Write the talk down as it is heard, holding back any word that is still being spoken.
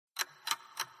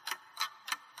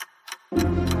Well,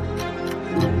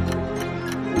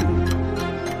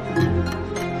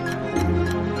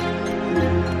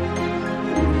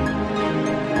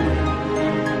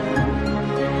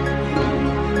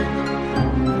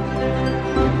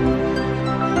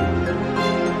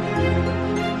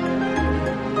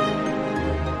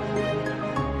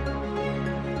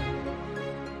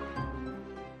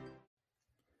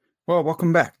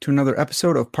 welcome back to another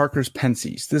episode of Parker's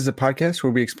Pensies. This is a podcast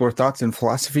where we explore thoughts in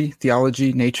philosophy,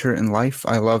 theology, nature, and life.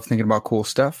 I love thinking about cool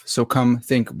stuff, so come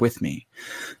think with me.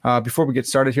 Before we get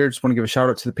started here, just want to give a shout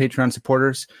out to the Patreon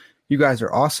supporters. You guys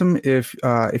are awesome. If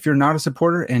you're not a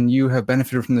supporter and you have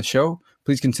benefited from the show,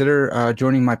 please consider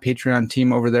joining my Patreon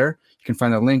team over there. You can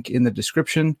find the link in the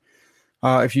description.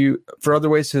 For other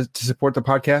ways to support the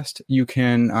podcast, you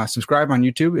can subscribe on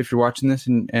YouTube if you're watching this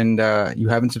and you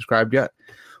haven't subscribed yet.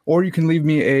 Or you can leave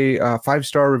me a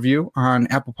 5-star review on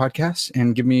Apple Podcasts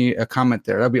and give me a comment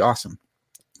there. That'd be awesome.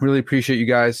 Really appreciate you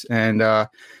guys and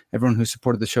everyone who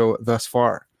supported the show thus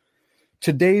far.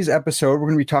 Today's episode, we're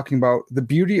going to be talking about The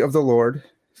Beauty of the Lord,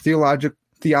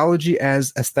 Theology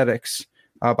as Aesthetics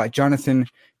by Jonathan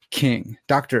King,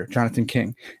 Dr. Jonathan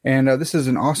King. And this is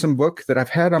an awesome book that I've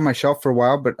had on my shelf for a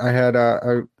while, but I had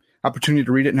an opportunity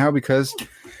to read it now because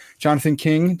Jonathan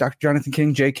King, Dr. Jonathan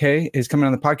King, JK, is coming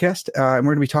on the podcast, and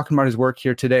we're going to be talking about his work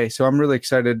here today. So I'm really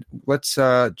excited. Let's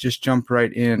just jump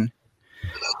right in.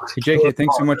 Hey, JK,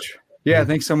 thanks so much. Yeah,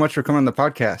 thanks so much for coming on the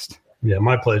podcast. Yeah,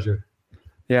 my pleasure.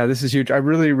 Yeah, this is huge. I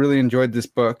really, really enjoyed this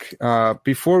book.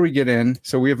 Before we get in,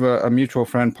 so we have a mutual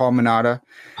friend, Paul Minata,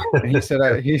 and he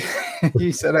said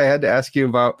he said I had to ask you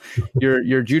about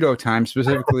your judo time,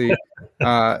 specifically.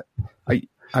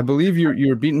 I believe you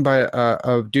were beaten by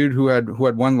a dude who had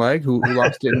one leg who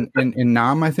lost it in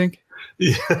Nam, I think.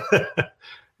 Yeah.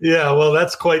 Yeah, well,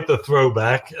 that's quite the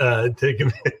throwback. So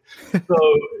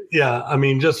yeah, I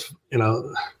mean, just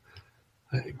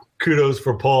kudos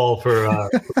for Paul for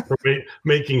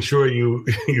making sure you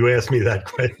asked me that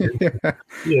question.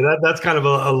 Yeah, that's kind of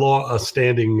a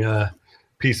standing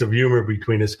piece of humor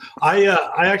between us. I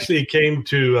actually came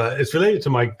to it's related to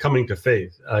my coming to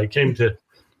faith. I came to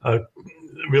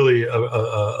really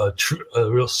a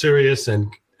real serious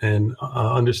and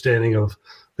understanding of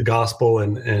the gospel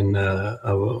and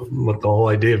what the whole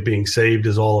idea of being saved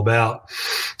is all about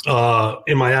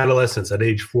in my adolescence at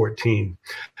age 14.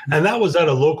 And that was at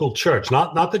a local church,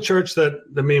 not the church that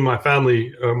me and my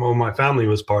family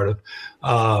was part of,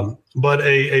 but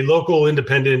a local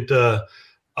independent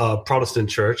Protestant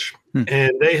church.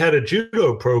 And they had a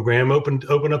judo program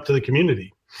open up to the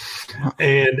community.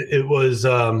 And it was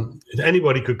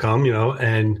anybody could come,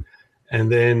 and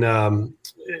then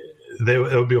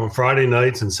it would be on Friday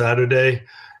nights and Saturday.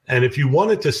 And if you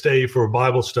wanted to stay for a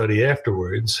Bible study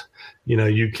afterwards,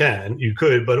 you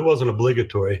could, but it wasn't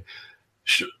obligatory.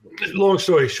 Long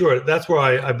story short, that's where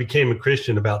I became a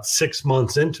Christian about 6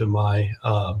 months into my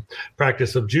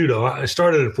practice of judo. I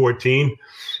started at 14.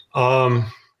 By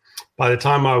the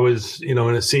time I was,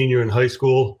 a senior in high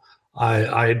school,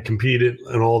 I had competed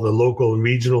in all the local and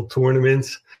regional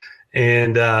tournaments,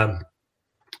 and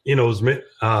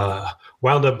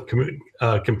wound up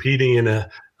competing in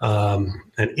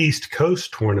an East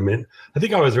Coast tournament. I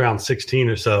think I was around 16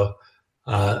 or so.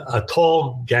 A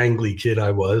tall, gangly kid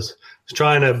I was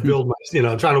trying to build my,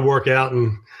 trying to work out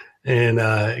and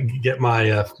get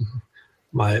my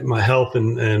my health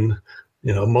and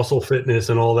muscle fitness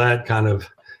and all that kind of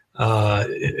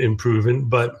improving,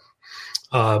 but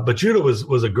judo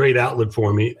was a great outlet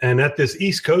for me. And at this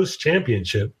East Coast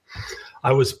championship,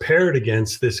 I was paired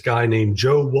against this guy named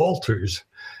Joe Walters.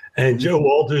 And Joe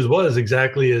Walters was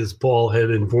exactly as Paul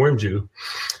had informed you.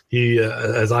 He,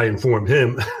 as I informed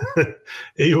him,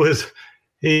 he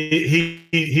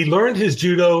learned his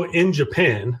judo in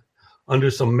Japan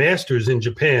under some masters in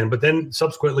Japan, but then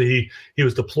subsequently he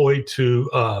was deployed to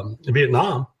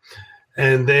Vietnam,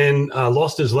 and then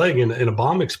lost his leg in a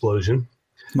bomb explosion.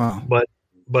 Wow!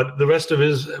 But the rest of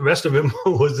him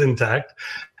was intact,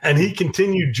 and he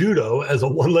continued judo as a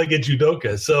one-legged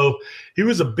judoka. So he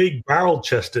was a big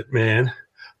barrel-chested man,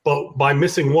 but by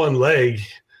missing one leg,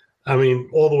 I mean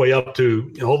all the way up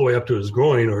to his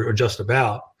groin or just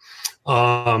about.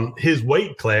 His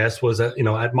weight class was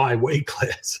at my weight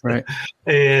class, right?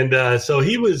 And so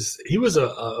he was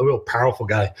a real powerful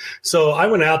guy. So I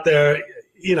went out there.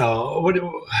 You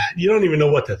don't even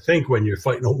know what to think when you're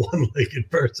fighting a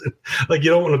one-legged person. Like, you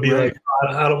don't want to be like,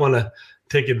 I don't want to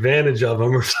take advantage of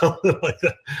him or something like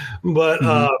that.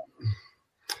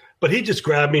 But he just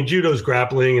grabbed me. Judo's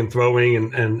grappling and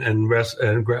throwing and rest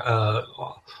and a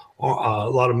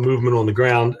lot of movement on the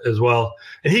ground as well.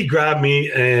 And he grabbed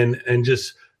me and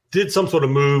just did some sort of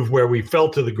move where we fell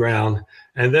to the ground,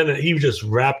 and then he just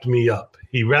wrapped me up.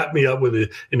 He wrapped me up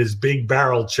in his big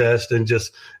barrel chest and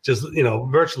just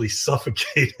virtually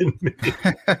suffocated me.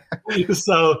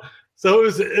 So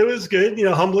it was good,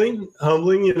 humbling,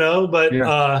 but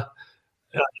yeah.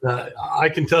 I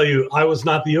can tell you, I was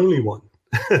not the only one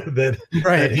that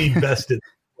he bested.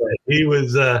 He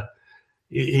was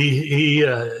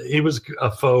he was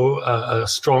a foe, a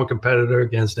strong competitor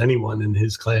against anyone in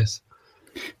his class.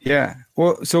 Yeah.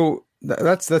 Well, so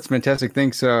that's fantastic.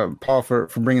 Thanks, Paul, for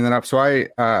bringing that up. So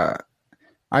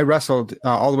I wrestled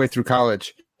all the way through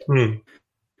college, and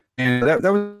that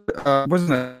was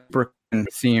wasn't a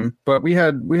theme, but we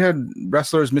had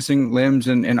wrestlers missing limbs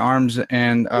and arms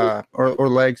and or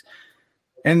legs,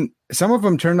 and some of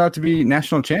them turned out to be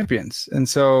national champions. And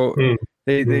so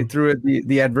they through it,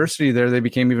 the adversity there, they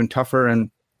became even tougher. And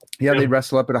they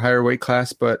wrestle up at a higher weight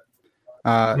class, but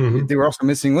they were also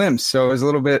missing limbs. So it was a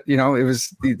little bit, it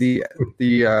was the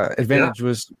advantage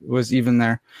was even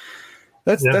there.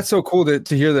 That's so cool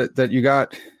to hear that you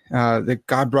got that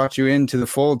God brought you into the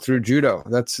fold through judo.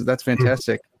 That's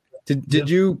fantastic. Did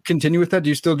you continue with that? Do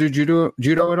you still do judo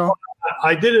at all?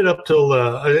 I did it up till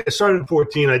I started at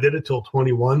 14. I did it till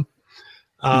 21.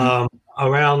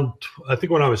 Around, I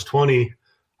think when I was 20,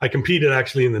 I competed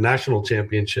actually in the national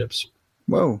championships.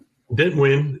 Whoa. Didn't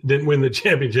win the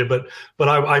championship, but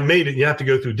I made it. You have to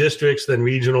go through districts, then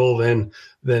regional, then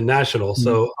national.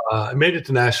 So I made it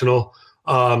to national,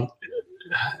 and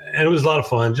it was a lot of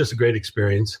fun. Just a great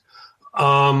experience.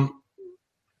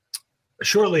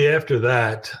 Shortly after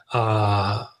that,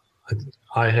 I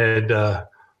had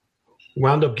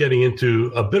wound up getting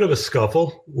into a bit of a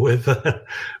scuffle with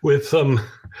some.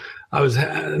 I was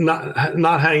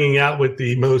not hanging out with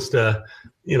the most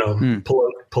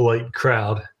polite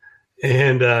crowd.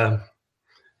 And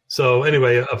so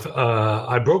anyway,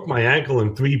 I broke my ankle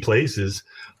in 3 places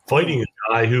fighting a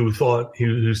guy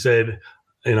who said,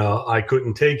 I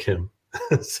couldn't take him.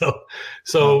 so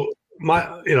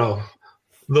my,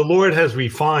 the Lord has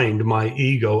refined my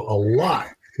ego a lot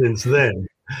since then,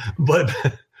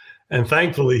 and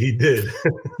thankfully he did.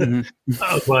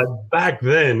 But back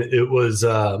then it was,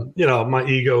 my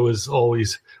ego was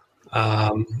always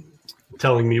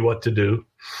telling me what to do.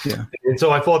 Yeah. And so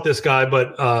I fought this guy,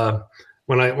 but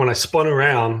when I spun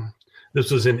around, this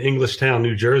was in Englishtown,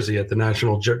 New Jersey, at the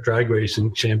National Drag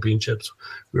Racing Championships.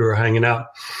 We were hanging out,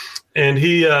 and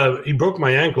he broke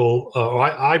my ankle.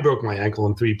 I broke my ankle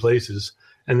in 3 places,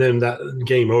 and then that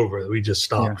game over. We just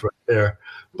stopped right there.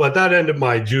 But that ended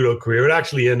my judo career. It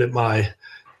actually ended my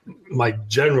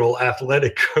general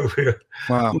athletic career.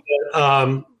 Wow. But,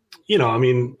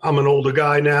 I'm an older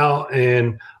guy now,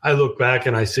 and I look back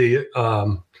and I see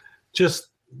just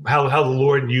how the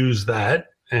Lord used that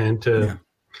and to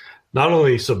not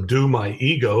only subdue my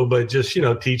ego, but just,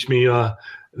 teach me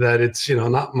that it's,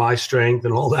 not my strength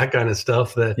and all that kind of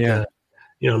stuff that,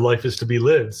 life is to be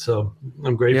lived. So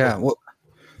I'm grateful. Yeah. Well,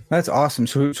 that's awesome.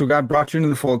 So God brought you into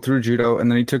the fold through judo, and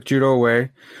then he took judo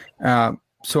away.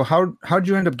 So how'd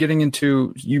you end up getting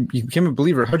into, you became a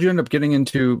believer. How'd you end up getting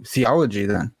into theology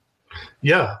then?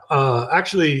 Yeah.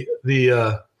 Actually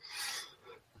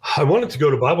I wanted to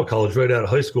go to Bible college right out of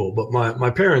high school, but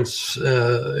my parents,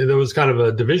 there was kind of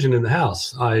a division in the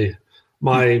house.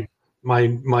 My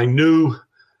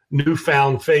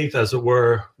newfound faith, as it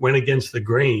were, went against the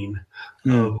grain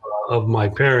of my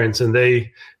parents, and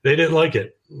they didn't like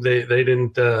it. They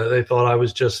didn't. They thought I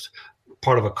was just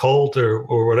part of a cult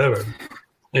or whatever.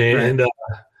 And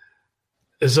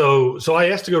so I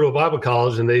asked to go to a Bible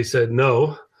college, and they said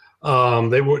no.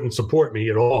 They wouldn't support me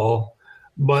at all.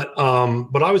 But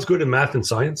I was good in math and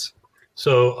science,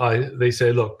 so they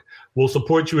say, look, we'll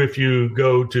support you if you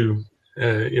go to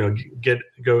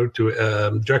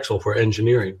Drexel for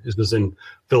engineering. This was in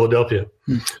Philadelphia.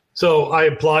 So I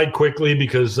applied quickly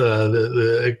because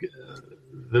the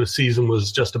season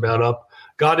was just about up.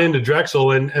 Got into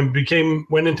Drexel and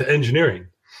went into engineering,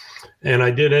 and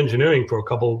I did engineering for a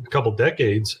couple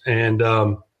decades, and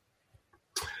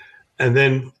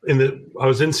then I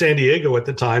was in San Diego at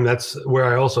the time. That's where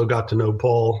I also got to know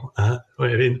Paul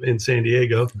in San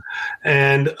Diego,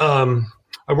 and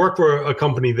I worked for a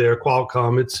company there,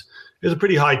 Qualcomm. It's a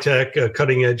pretty high tech,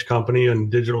 cutting edge company in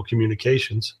digital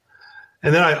communications.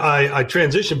 And then I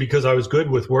transitioned because I was good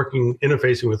with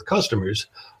interfacing with customers.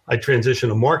 I transitioned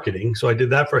to marketing, so I did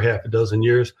that for half a dozen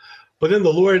years. But then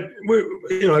the Lord,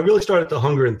 I really started to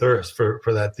hunger and thirst for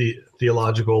that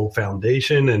theological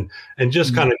foundation and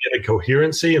just kind of get a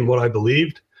coherency in what I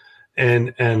believed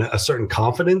and a certain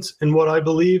confidence in what I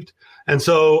believed. And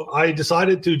so I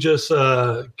decided to just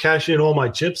cash in all my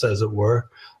chips, as it were,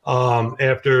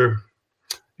 after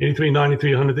 83,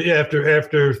 93, 100. Yeah,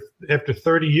 after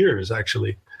 30 years,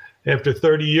 actually. After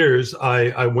 30 years,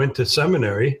 I went to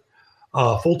seminary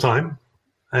full time,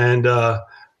 and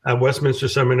at Westminster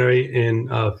Seminary in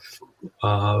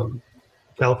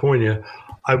California.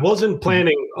 I wasn't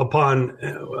planning upon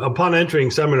entering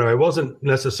seminary. I wasn't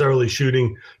necessarily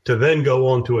shooting to then go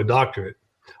on to a doctorate.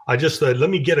 I just said,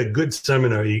 let me get a good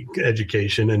seminary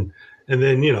education, and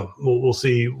then we'll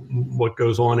see what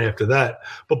goes on after that.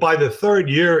 But by the third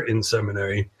year in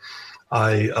seminary,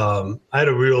 I had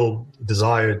a real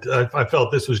desire. I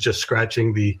felt this was just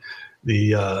scratching the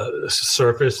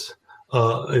surface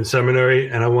in seminary,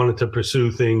 and I wanted to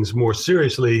pursue things more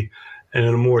seriously and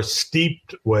in a more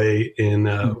steeped way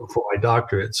for my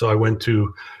doctorate. So I went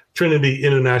to Trinity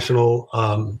International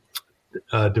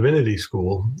Divinity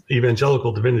School,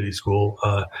 Evangelical Divinity School,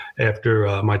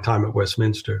 after my time at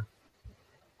Westminster.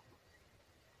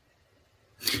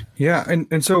 Yeah,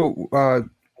 and so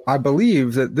I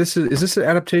believe that is this an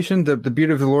adaptation, the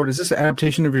Beauty of the Lord? Is this an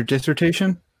adaptation of your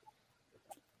dissertation?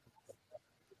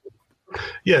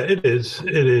 Yeah, it is.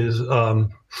 It is.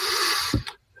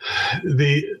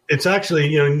 It's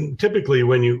actually, typically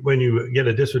when you get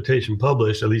a dissertation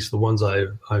published, at least the ones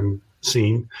I'm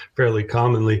seeing fairly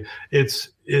commonly,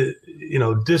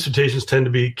 dissertations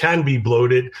can be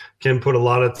bloated, can put a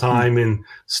lot of time in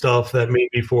stuff that may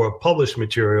be for a published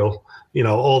material,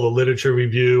 all the literature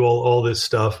review, all this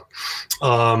stuff.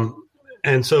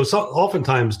 And so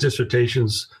oftentimes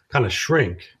dissertations kind of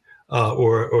shrink,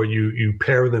 or you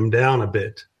pare them down a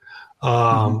bit.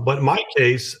 But in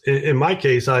my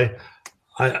case, I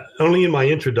only in my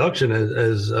introduction,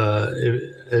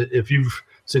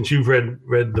 since you've read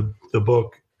the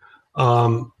book,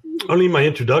 only in my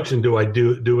introduction do I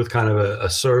do with kind of a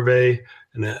survey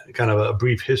and a kind of a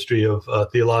brief history of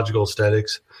theological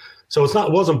aesthetics. So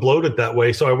it wasn't bloated that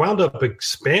way. So I wound up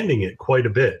expanding it quite a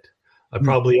bit. I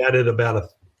probably added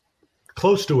about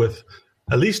close to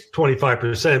at least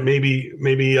 25%,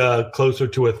 maybe closer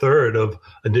to a third of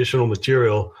additional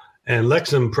material. And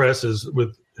Lexham Press,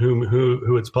 with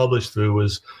who it's published through,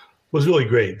 was really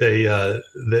great.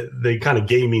 They kind of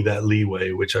gave me that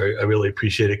leeway, which I really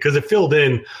appreciated, because it filled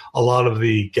in a lot of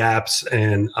the gaps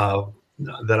and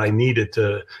that I needed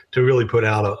to really put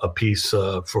out a piece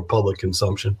for public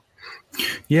consumption.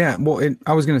 Yeah, well,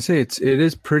 I was going to say it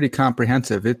is pretty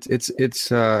comprehensive. It's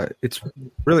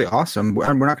really awesome.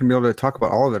 We're not going to be able to talk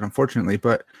about all of it, unfortunately,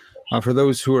 but for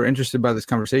those who are interested by this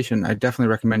conversation, I definitely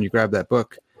recommend you grab that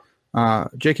book.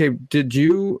 JK, did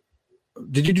you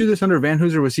do this under Van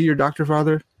Hooser? Was he your doctor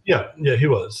father? Yeah, he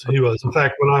was. In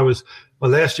fact, when I was my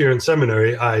last year in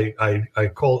seminary, I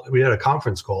called. We had a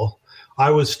conference call. I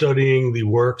was studying the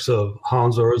works of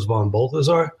Hans Urs von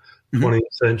Balthasar, 20th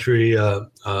century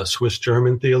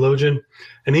Swiss-German theologian,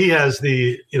 and he has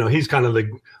he's kind of the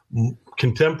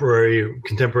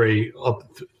contemporary up,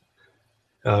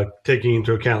 taking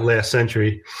into account last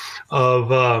century of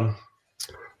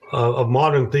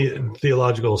modern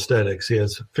theological aesthetics. He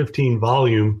has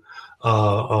 15-volume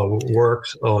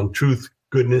works on truth,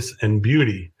 goodness, and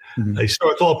beauty. He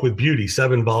starts off with beauty,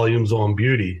 7 volumes on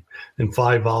beauty, and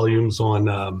 5 volumes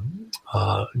on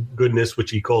goodness,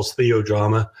 which he calls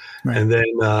theodrama, right. And then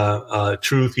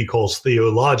truth he calls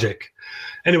theologic.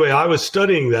 Anyway, I was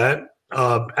studying that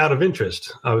out of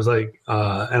interest. I was like,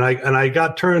 and I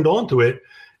got turned on to it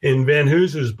in Van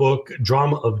Hooser's book,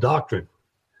 Drama of Doctrine.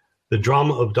 The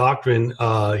Drama of Doctrine,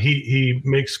 he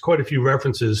makes quite a few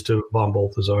references to von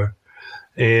Balthasar.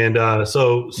 And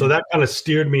so that kind of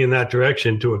steered me in that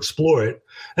direction to explore it.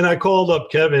 And I called up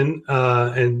Kevin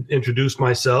and introduced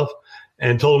myself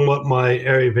and told him what my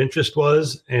area of interest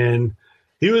was. And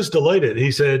he was delighted.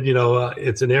 He said,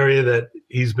 it's an area that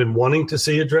he's been wanting to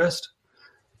see addressed.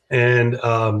 And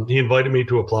he invited me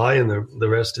to apply, and the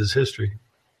rest is history.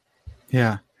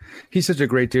 Yeah. He's such a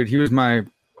great dude. He was my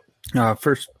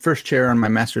first chair on my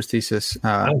master's thesis.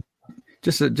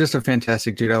 Just a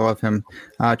fantastic dude. I love him.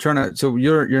 So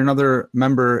you're another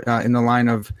member in the line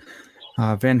of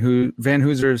Van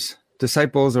Hooser's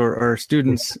disciples or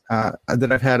students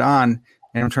that I've had on,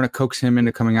 and I'm trying to coax him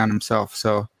into coming on himself.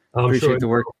 So I appreciate the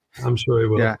work. I'm sure he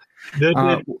will. Yeah.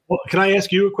 Can I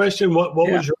ask you a question? What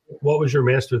was your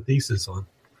master thesis on?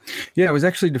 Yeah, I was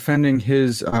actually defending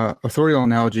his authorial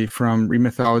analogy from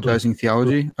remythologizing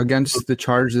theology against the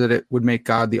charge that it would make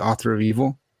God the author of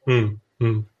evil.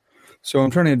 So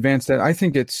I'm trying to advance that. I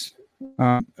think it's,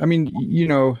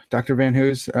 Dr. Van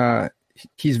Hoos,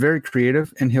 he's very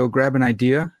creative, and he'll grab an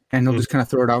idea and he'll just kind of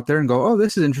throw it out there and go, oh,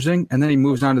 this is interesting. And then he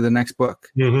moves on to the next book.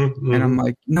 And I'm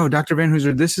like, no, Dr. Van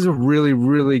Hooser, this is a really,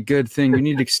 really good thing. You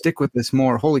need to stick with this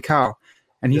more. Holy cow.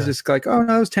 And he's just like, oh, no,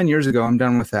 that was 10 years ago. I'm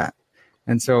done with that.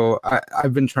 And so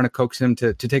I've been trying to coax him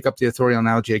to take up the authorial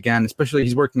analogy again, especially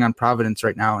he's working on providence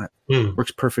right now, and it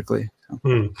works perfectly.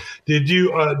 So. Did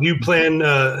you do you plan?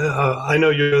 I know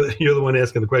you're the one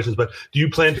asking the questions, but do you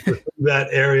plan to pursue that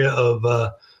area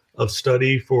of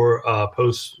study for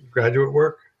postgraduate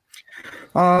work?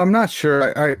 I'm not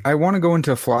sure. I want to go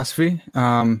into philosophy.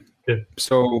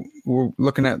 So we're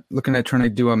looking at trying to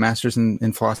do a master's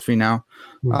in philosophy now.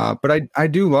 But I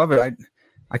do love it.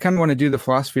 I kind of want to do the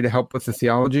philosophy to help with the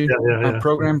theology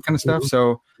program kind of stuff.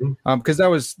 So because that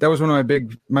was one of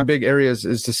my big areas,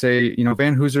 is to say,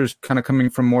 Van Hooser's kind of coming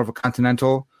from more of a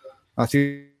continental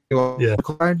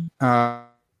theological side.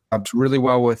 Really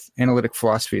well with analytic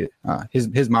philosophy,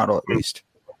 his model at least.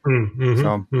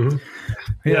 We'll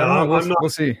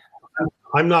see.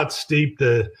 I'm not steeped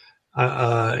in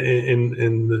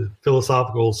the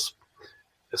philosophical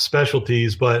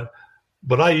specialties, but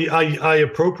I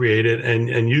appropriate it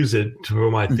and use it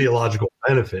for my theological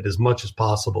benefit as much as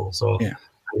possible. So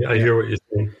I hear what you're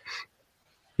saying.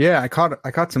 Yeah, I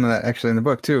caught some of that actually in the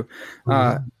book too.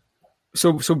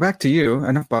 So back to you.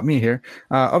 Enough about me here.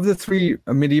 Of the three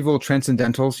medieval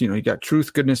transcendentals, you got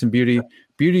truth, goodness, and beauty.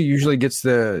 Beauty usually gets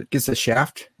the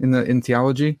shaft in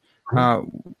theology.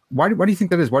 Why do you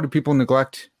think that is? Why do people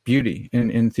neglect beauty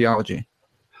in theology?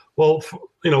 Well,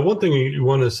 one thing you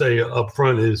want to say up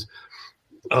front is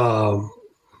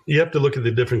you have to look at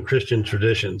the different Christian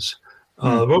traditions.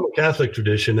 The Roman Catholic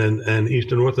tradition and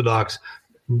Eastern Orthodox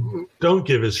don't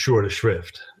give as short a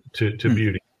shrift to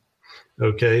beauty.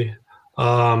 Okay.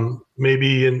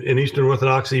 Maybe in Eastern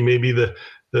Orthodoxy, maybe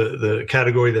the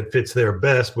category that fits there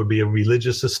best would be a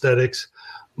religious aesthetics.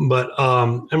 But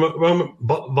and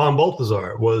von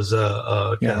Balthasar was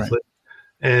a Catholic,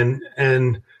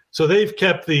 and so they've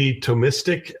kept the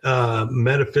Thomistic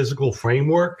metaphysical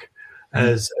framework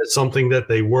as something that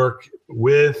they work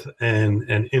with and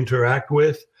interact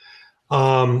with,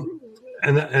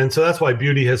 and so that's why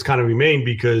beauty has kind of remained,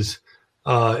 because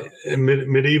in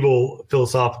medieval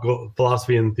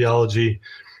philosophy and theology,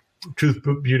 truth,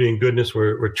 beauty, and goodness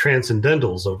were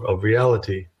transcendentals of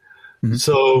reality.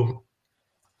 So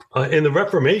in the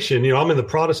Reformation, I'm in the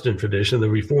Protestant tradition, the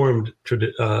Reformed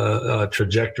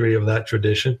trajectory of that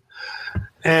tradition,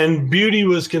 and beauty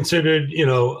was considered,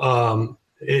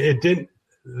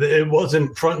 it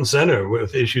wasn't front and center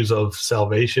with issues of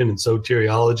salvation and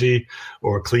soteriology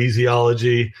or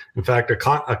ecclesiology. In fact,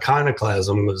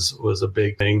 iconoclasm was a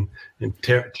big thing in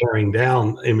tearing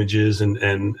down images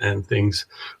and things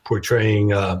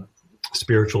portraying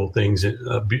spiritual things,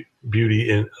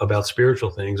 beauty about spiritual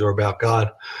things or about God.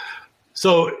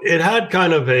 So it had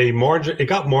kind of it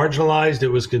got marginalized. It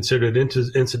was considered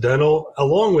incidental,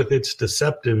 along with its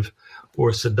deceptive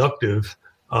or seductive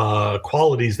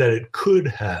qualities that it could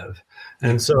have.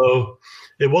 And so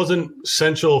it wasn't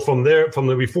essential from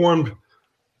the Reformed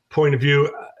point of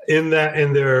view in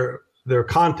their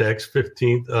context,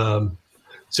 15th, 16th,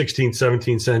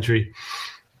 17th century.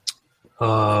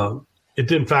 It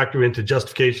didn't factor into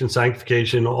justification,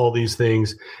 sanctification, all these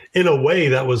things in a way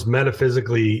that was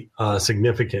metaphysically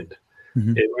significant.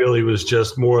 It really was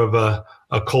just more of a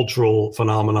cultural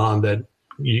phenomenon that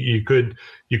you could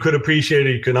appreciate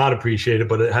it, you could not appreciate it,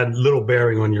 but it had little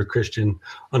bearing on your Christian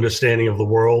understanding of the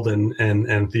world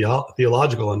and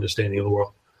theological understanding of the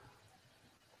world.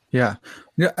 Yeah,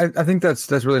 I think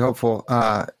that's really helpful.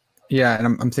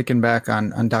 And I'm thinking back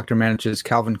on Dr. Manich's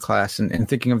Calvin class and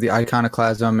thinking of the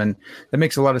iconoclasm, and that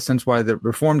makes a lot of sense why the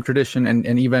Reformed tradition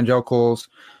and evangelicals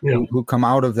who come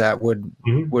out of that would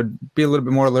be a little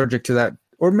bit more allergic to that,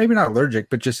 or maybe not allergic,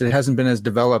 but just it hasn't been as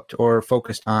developed or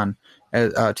focused on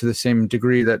to the same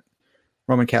degree that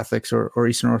Roman Catholics or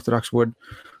Eastern Orthodox would.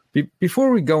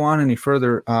 Before we go on any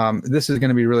further, this is going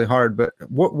to be really hard, but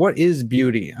what is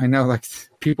beauty? I know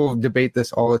people debate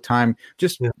this all the time.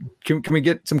 Just can we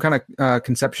get some kind of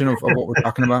conception of what we're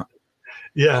talking about?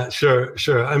 Yeah, sure.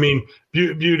 I mean,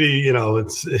 beauty,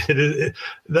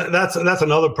 that's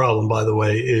another problem, by the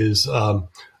way, is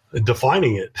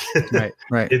defining it.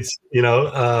 Right. It's,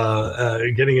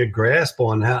 getting a grasp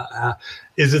on how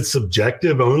is it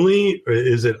subjective only, or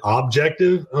is it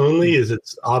objective only? Is it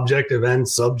objective and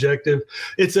subjective?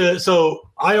 So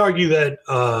I argue that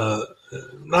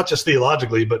not just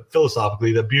theologically, but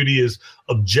philosophically, that beauty is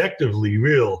objectively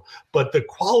real. But the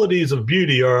qualities of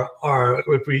beauty are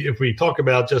if we talk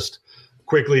about just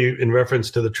quickly in reference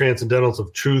to the transcendentals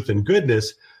of truth and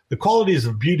goodness, the qualities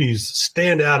of beauty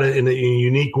stand out in a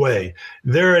unique way.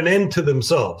 They're an end to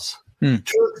themselves.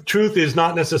 Truth is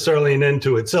not necessarily an end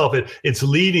to itself. It's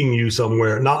leading you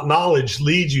somewhere. Not knowledge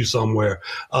leads you somewhere.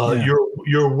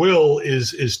 Your will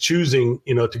is choosing,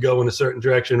 to go in a certain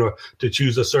direction or to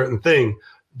choose a certain thing.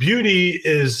 beauty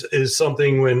is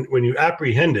something when you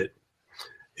apprehend it,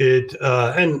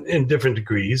 and in different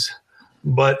degrees,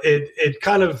 but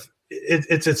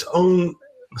it's its own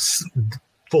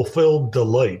fulfilled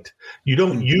delight. You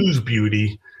don't use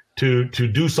beauty to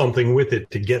do something with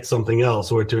it, to get something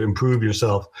else, or to improve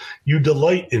yourself. You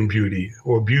delight in beauty,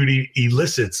 or beauty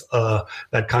elicits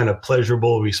that kind of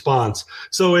pleasurable response.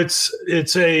 So it's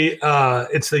the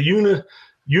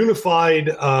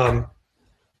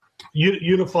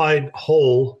unified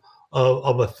whole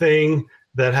of a thing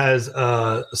that has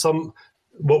some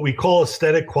what we call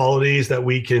aesthetic qualities that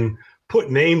we can put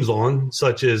names on,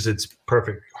 such as its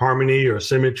perfect harmony or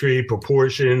symmetry,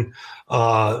 proportion,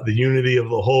 the unity of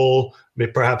the whole,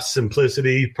 perhaps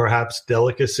simplicity, perhaps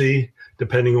delicacy,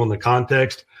 depending on the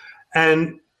context.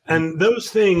 And those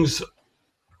things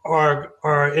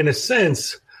are in a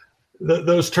sense,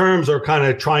 those terms are kind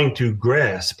of trying to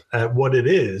grasp at what it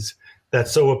is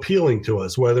that's so appealing to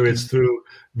us, whether it's through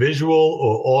visual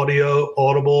or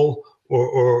audible,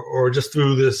 or just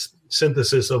through this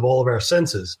synthesis of all of our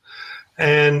senses.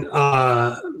 And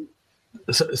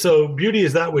so beauty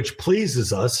is that which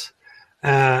pleases us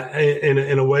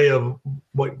in a way of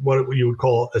what you would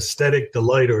call aesthetic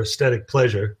delight or aesthetic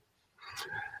pleasure.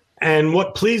 And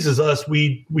what pleases us,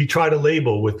 we try to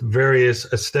label with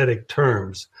various aesthetic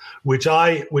terms, which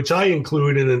I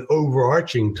include in an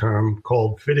overarching term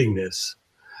called fittingness.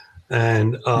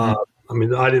 And I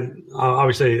mean,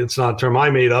 obviously it's not a term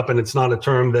I made up, and it's not a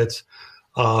term that's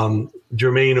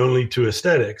germane only to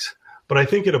aesthetics. But I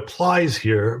think it applies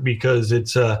here because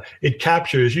it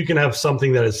captures. You can have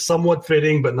something that is somewhat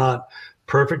fitting, but not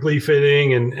perfectly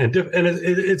fitting, and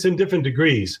it's in different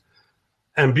degrees.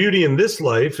 And beauty in this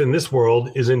life, in this world,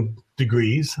 is in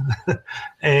degrees.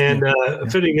 And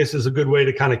fittingness is a good way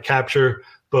to kind of capture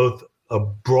both a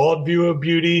broad view of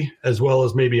beauty as well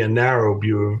as maybe a narrow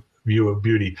view of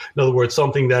beauty. In other words,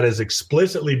 something that is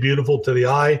explicitly beautiful to the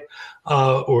eye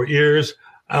or ears,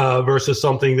 versus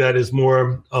something that is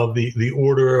more of the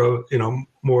order of,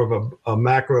 more of a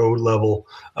macro level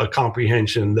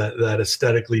comprehension that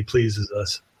aesthetically pleases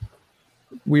us.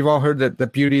 We've all heard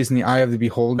that beauty is in the eye of the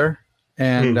beholder.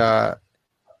 And I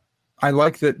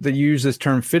like that you use this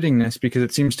term fittingness because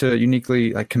it seems to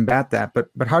uniquely combat that. But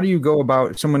how do you go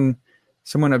about, if someone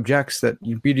objects that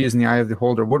beauty is in the eye of the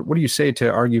beholder, what do you say to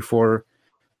argue for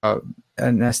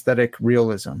an aesthetic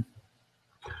realism?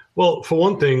 Well, for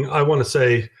one thing, I want to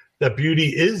say that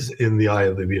beauty is in the eye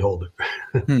of the beholder.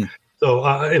 So,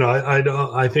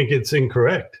 I think it's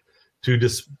incorrect to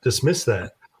dismiss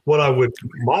that. What I would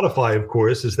modify, of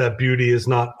course, is that beauty is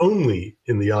not only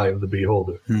in the eye of the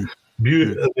beholder.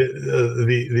 Beauty,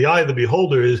 the eye of the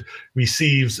beholder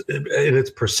receives in its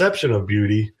perception of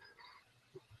beauty.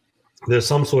 There's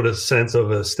some sort of sense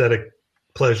of aesthetic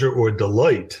pleasure or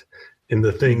delight in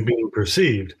the thing being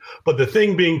perceived, but the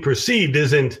thing being perceived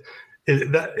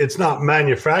it's not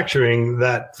manufacturing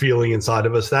that feeling inside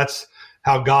of us. That's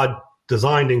how God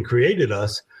designed and created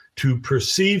us, to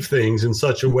perceive things in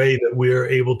such a way that we're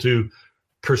able to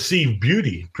perceive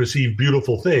beauty, perceive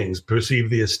beautiful things, perceive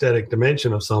the aesthetic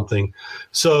dimension of something.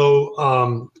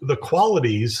 So the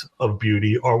qualities of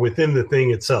beauty are within the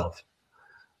thing itself.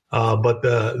 But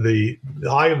the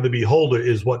eye of the beholder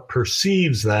is what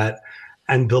perceives that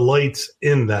and delights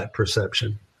in that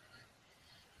perception.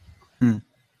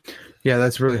 Yeah,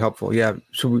 that's really helpful. Yeah,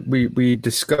 so we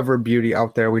discover beauty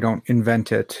out there. We don't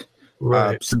invent it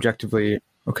subjectively.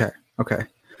 Okay.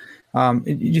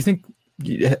 You think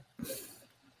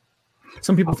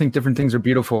some people think different things are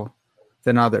beautiful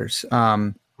than others?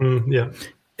 Yeah.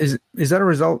 Is that a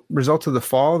result of the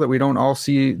fall, that we don't all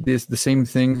see the same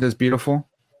things as beautiful?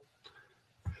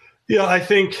 Yeah, I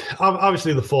think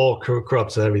obviously the fall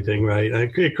corrupts everything, right?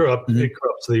 It corrupts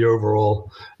the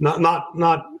overall,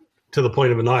 not to the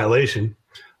point of annihilation,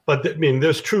 but I mean,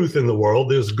 there's truth in the world,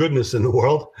 there's goodness in the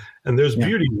world, and there's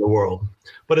beauty in the world,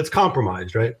 but it's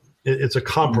compromised, right? It's a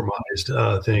compromised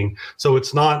thing. So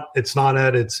it's not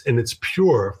in its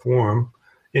pure form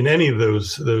in any of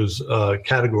those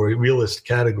realist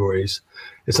categories.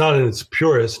 It's not in its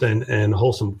purest and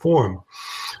wholesome form.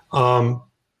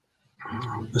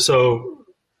 So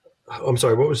I'm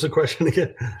sorry, what was the question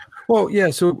again? Well, yeah.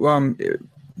 So,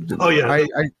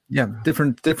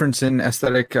 difference in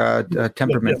aesthetic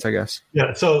temperaments, I guess.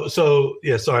 Yeah. So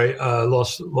sorry,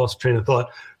 lost train of thought.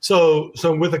 So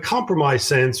with a compromise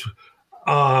sense,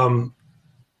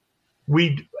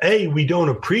 we don't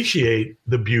appreciate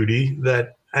the beauty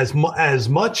that as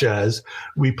much as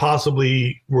we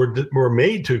possibly were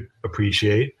made to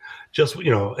appreciate. Just,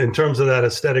 in terms of that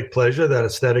aesthetic pleasure, that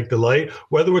aesthetic delight,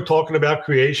 whether we're talking about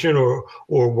creation or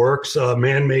works,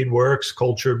 man-made works,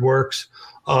 cultured works,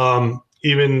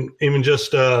 even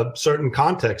just certain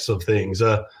contexts of things.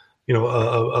 A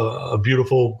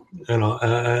beautiful, an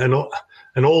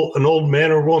old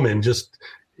man or woman, just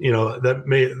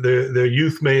that their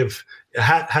youth may have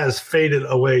has faded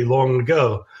away long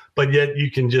ago, but yet you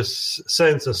can just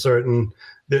sense a certain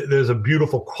there's a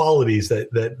beautiful qualities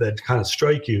that kind of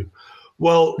strike you.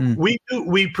 Well,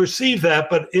 we perceive that,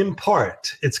 but in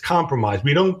part it's compromised.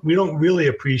 We don't really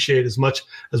appreciate as much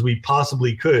as we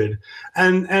possibly could,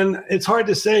 and it's hard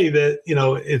to say that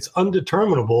it's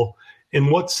undeterminable in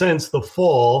what sense the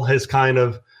fall has kind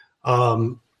of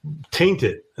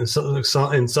tainted and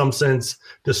in some sense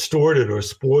distorted or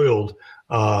spoiled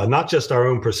not just our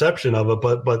own perception of it,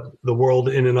 but the world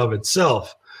in and of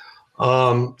itself.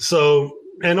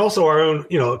 And also our own,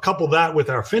 couple that with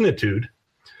our finitude.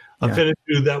 A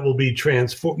finitude that will be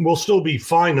transformed, will still be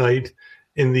finite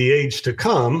in the age to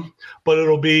come, but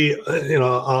it'll be,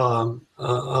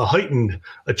 a heightened,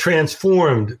 a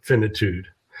transformed finitude.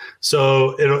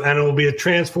 So it'll be a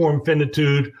transformed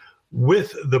finitude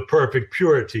with the perfect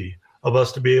purity of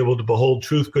us to be able to behold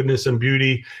truth, goodness, and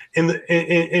beauty in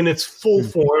its full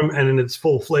form and in its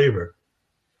full flavor.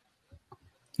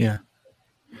 Yeah,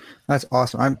 that's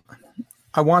awesome.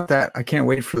 I want that. I can't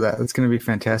wait for that. It's going to be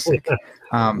fantastic.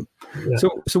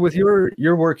 So with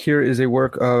your work here is a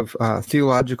work of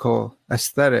theological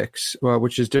aesthetics,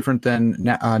 which is different than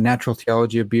natural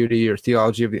theology of beauty or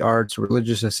theology of the arts or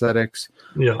religious aesthetics.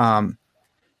 Yeah.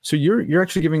 So you're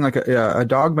actually giving like a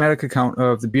dogmatic account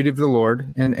of the beauty of the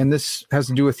Lord, and this has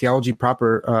to do with theology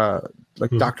proper,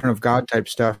 like doctrine of God type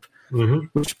stuff. Mm-hmm.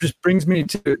 Which just brings me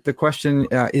to the question: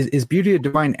 is beauty a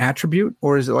divine attribute,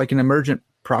 or is it like an emergent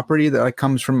property that like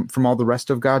comes from all the rest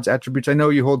of God's attributes? I know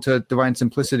you hold to divine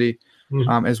simplicity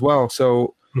as well.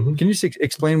 So can you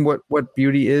explain what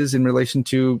beauty is in relation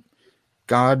to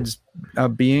God's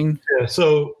being? Yeah.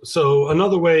 So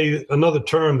another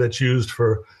term that's used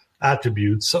for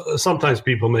attributes, sometimes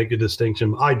people make a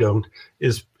distinction, I don't,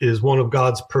 is one of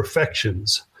God's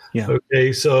perfections. Yeah.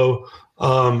 Okay. So,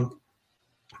 I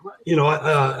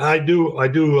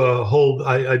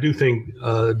do think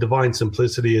divine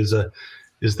simplicity is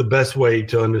the best way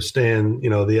to understand,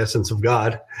 the essence of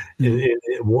God in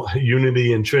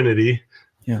unity and Trinity,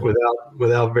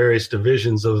 without various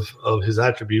divisions of his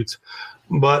attributes.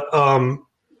 But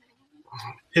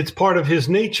it's part of his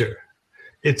nature.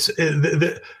 It's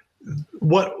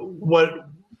what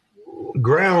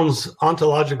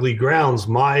ontologically grounds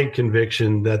my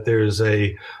conviction that there's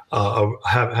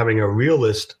having a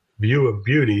realist view of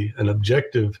beauty, an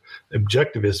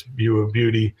objectivist view of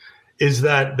beauty, is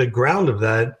that the ground of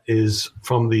that is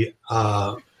from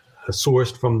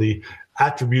sourced from the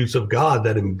attributes of God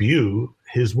that imbue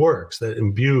his works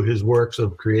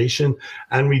of creation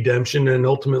and redemption and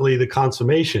ultimately the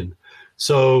consummation.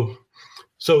 So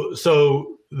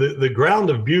the ground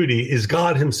of beauty is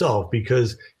God himself,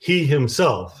 because he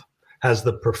himself has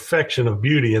the perfection of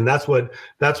beauty. And that's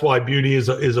why beauty is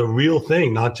a real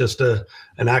thing, not just an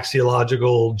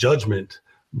axiological judgment,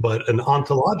 but an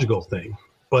ontological thing.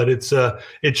 But it's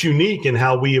unique in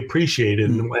how we appreciate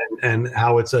it and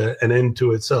how it's an end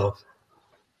to itself.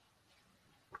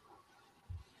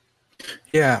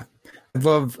 Yeah. I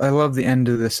love the end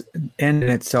of this end in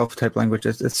itself type language.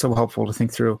 It's so helpful to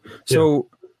think through. So,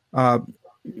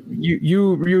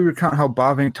 you recount how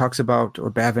Bavinck talks about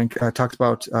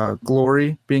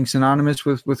glory being synonymous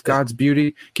with God's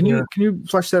beauty. Can you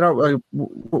flesh that out? Like,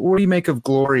 what do you make of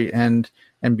glory and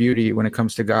beauty when it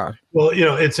comes to God? Well,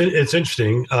 it's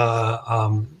interesting.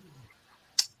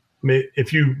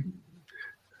 If you,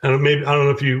 I don't know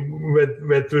if you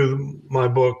read through my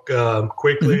book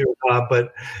quickly or not,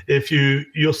 but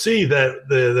you'll see that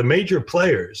the major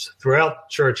players throughout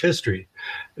church history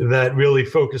that really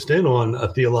focused in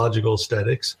on theological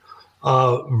aesthetics,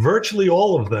 virtually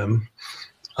all of them,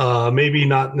 maybe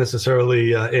not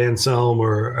necessarily Anselm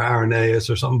or Irenaeus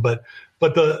or something, but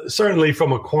certainly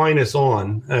from Aquinas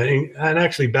on, and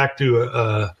actually back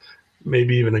to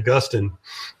maybe even Augustine,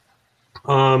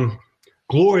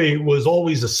 glory was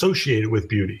always associated with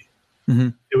beauty. Mm-hmm.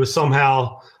 It was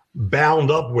somehow bound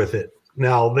up with it.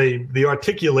 Now, the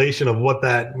articulation of what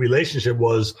that relationship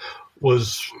was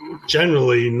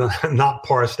generally not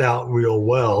parsed out real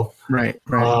well. Right.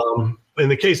 In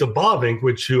the case of Bavinck,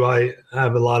 who I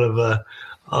have a lot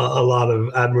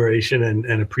of admiration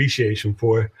and appreciation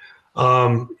for,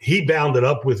 he bound it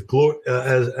up with glory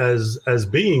as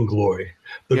being glory.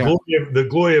 The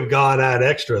glory of God ad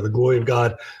extra, the glory of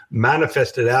God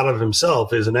manifested out of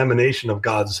himself, is an emanation of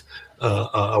God's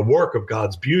a work of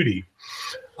God's beauty.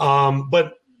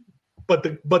 But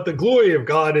the glory of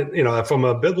God, from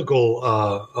a biblical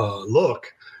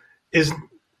look, is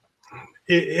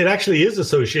it actually is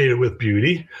associated with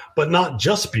beauty, but not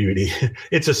just beauty.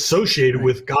 It's associated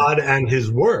with God and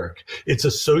his work. It's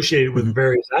associated with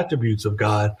various attributes of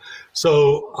God.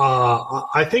 So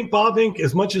I think Bavinck,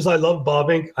 as much as I love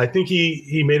Bavinck, I think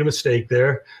he made a mistake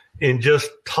there in just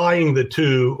tying the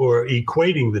two, or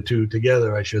equating the two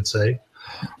together, I should say.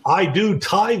 I do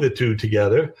tie the two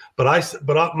together, but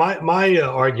my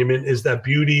argument is that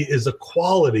beauty is a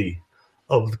quality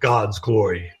of God's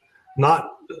glory, not,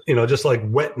 just like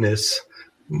wetness,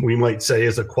 we might say,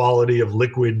 is a quality of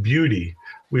liquid beauty.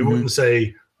 We wouldn't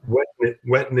say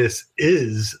wetness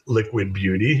is liquid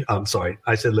beauty. I'm sorry,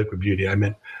 I said liquid beauty. I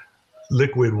meant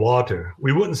liquid water.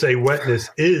 We wouldn't say wetness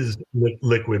is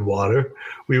liquid water.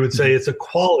 We would say it's a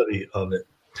quality of it.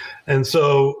 And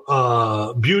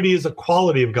so beauty is a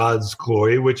quality of God's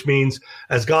glory, which means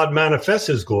as God manifests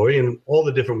his glory in all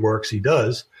the different works he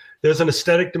does, there's an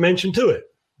aesthetic dimension to it.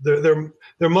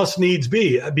 There must needs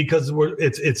be, because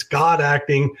it's God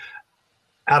acting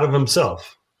out of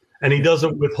himself. And he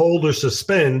doesn't withhold or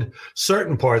suspend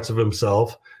certain parts of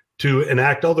himself to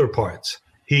enact other parts.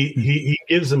 He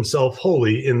gives himself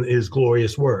wholly in his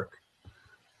glorious work.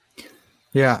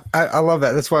 Yeah, I love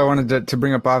that. That's why I wanted to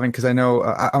bring up Bavinck, because I know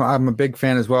I'm a big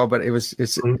fan as well. But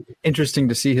it's interesting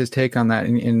to see his take on that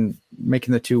in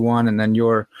making the two one, and then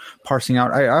your parsing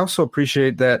out. I also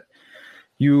appreciate that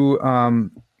you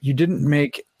didn't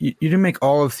make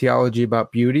all of theology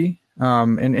about beauty.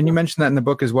 And you mentioned that in the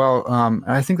book as well. And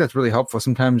I think that's really helpful.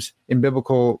 Sometimes in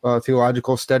biblical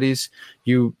theological studies,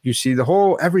 you see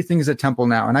everything is a temple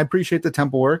now. And I appreciate the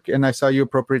temple work, and I saw you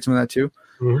appropriate some of that too.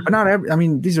 But not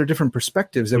these are different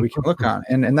perspectives that we can look on.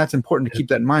 And that's important to keep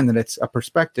that in mind, that it's a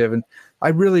perspective. And I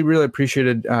really, really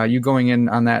appreciated you going in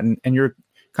on that, and your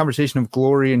conversation of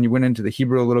glory, and you went into the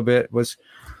Hebrew a little bit, was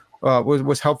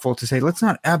helpful to say, let's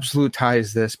not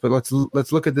absolutize this, but let's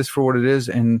look at this for what it is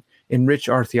and enrich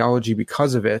our theology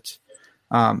because of it.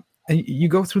 And you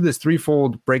go through this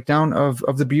threefold breakdown of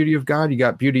the beauty of God. You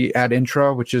got beauty ad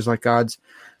intra, which is like God's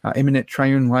immanent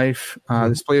triune life,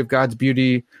 display of God's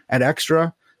beauty ad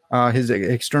extra, his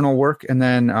external work, and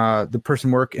then the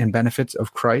person, work, and benefits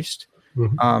of Christ.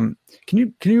 Can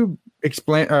you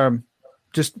explain,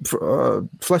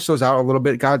 flesh those out a little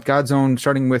bit? God's own,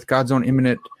 starting with God's own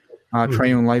immanent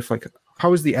triune life. Like,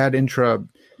 how is the ad intra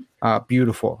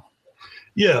beautiful?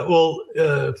 Yeah, well,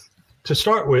 to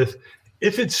start with,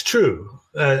 if it's true,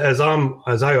 as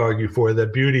I argue for,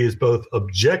 that beauty is both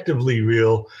objectively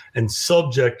real and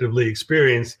subjectively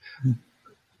experienced,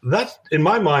 that, in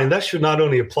my mind, that should not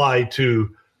only apply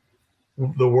to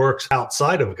the works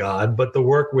outside of God, but the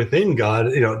work within God,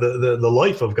 the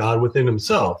life of God within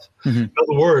himself. In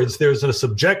other words, there's a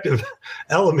subjective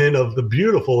element of the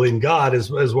beautiful in God, as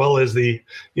well as the,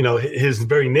 his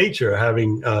very nature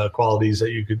having qualities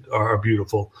that are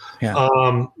beautiful,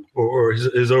 or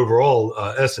his overall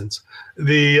essence.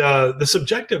 The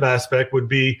subjective aspect would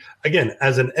be, again,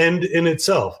 as an end in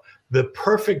itself, the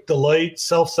perfect delight,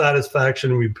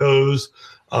 self-satisfaction, repose.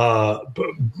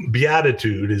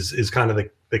 Beatitude is kind of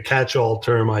the catch-all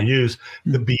term I use.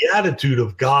 The beatitude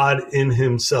of God in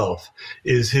himself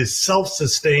is his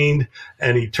self-sustained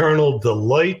and eternal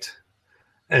delight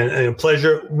and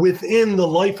pleasure within the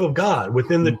life of God,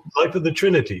 within the life of the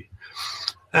Trinity.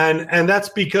 And that's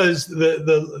because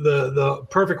the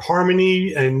perfect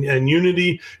harmony and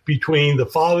unity between the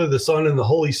Father, the Son, and the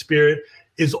Holy Spirit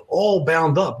is all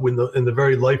bound up in the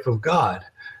very life of God.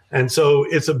 And so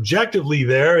it's objectively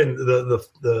there in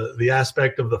the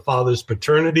aspect of the Father's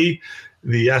paternity,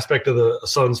 the aspect of the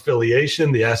Son's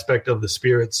filiation, the aspect of the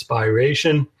Spirit's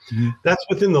spiration. That's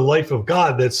within the life of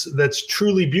God. That's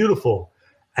truly beautiful.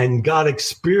 And God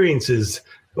experiences,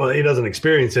 well, he doesn't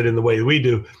experience it in the way we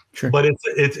do, but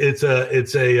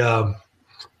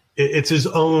it's his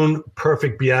own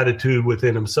perfect beatitude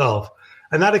within himself.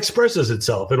 And that expresses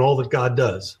itself in all that God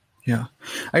does. Yeah,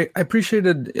 I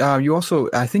appreciated you also,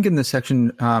 I think in this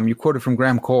section, you quoted from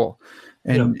Graham Cole,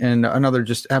 and another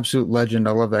just absolute legend.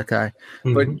 I love that guy.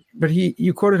 But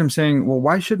you quoted him saying, well,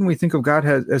 why shouldn't we think of God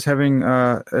as having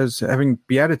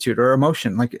beatitude or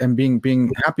emotion, like, and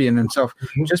being happy in himself?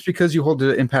 Just because you hold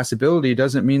to impassibility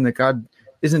doesn't mean that God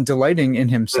isn't delighting in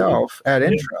himself ad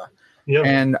intra.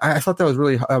 And I thought that was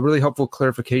a really helpful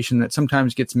clarification that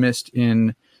sometimes gets missed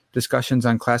in discussions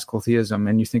on classical theism,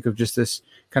 and you think of just this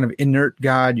kind of inert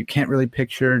God you can't really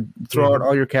picture, throw out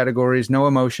all your categories, no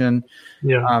emotion,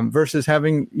 versus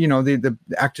having, the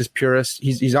actus purus,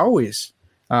 he's always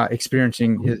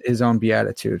experiencing his own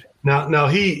beatitude. Now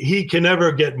he can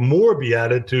never get more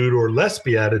beatitude or less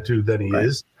beatitude than he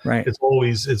is. Right. It's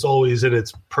always in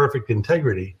its perfect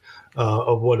integrity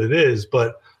of what it is.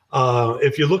 But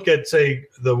if you look at, say,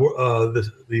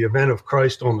 the event of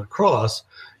Christ on the cross,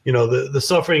 the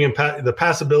suffering and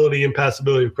the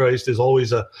impassibility of Christ is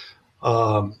always an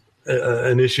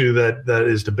issue that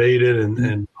is debated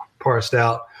and parsed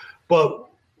out. But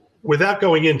without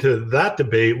going into that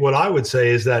debate, what I would say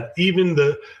is that even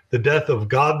the death of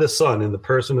God the Son in the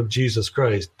person of Jesus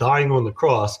Christ, dying on the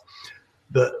cross,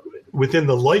 within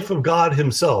the life of God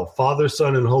himself, Father,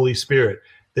 Son, and Holy Spirit,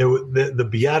 the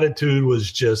beatitude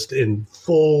was just in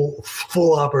full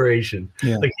operation.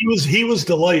 Yeah. Like he was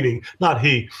delighting, not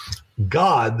he,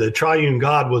 God, the triune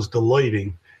God was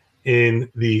delighting in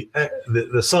the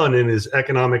Son in his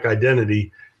economic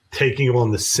identity, taking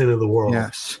on the sin of the world.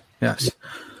 Yes.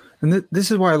 And this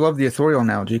is why I love the authorial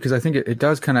analogy, because I think it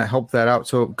does kind of help that out.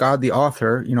 So God, the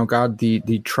author, God,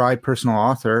 the tri-personal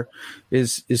author,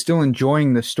 is still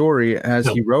enjoying the story as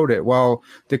he wrote it, while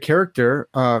the character,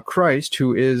 Christ,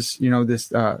 who is,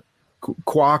 this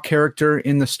qua character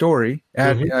in the story,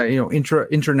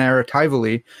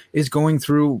 intranarratively, is going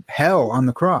through hell on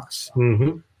the cross.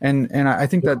 Mm-hmm. And I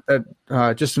think that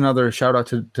just another shout out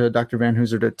to Dr. Van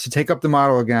Hooser to take up the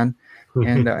model again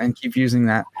and keep using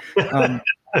that.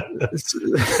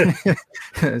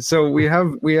 So we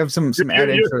have some add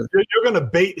intro. You're going to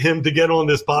bait him to get on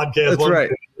this podcast. That's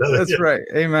right. That's right.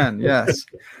 Amen. Yes.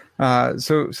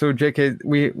 So JK,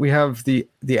 we have the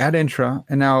ad intra,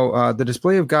 and now the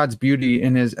display of God's beauty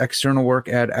in his external work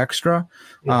ad extra.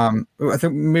 I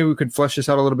think maybe we could flesh this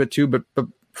out a little bit too, but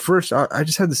first, I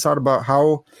just had this thought about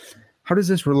how does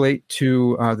this relate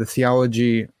to the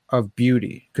theology of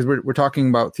beauty? Because we're talking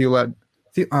about theological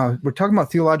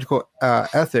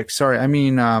ethics. Sorry, I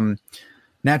mean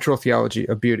natural theology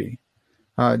of beauty.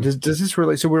 Does this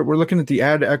relate? So we're looking at the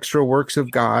ad extra works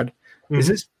of God.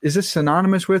 Mm-hmm. Is this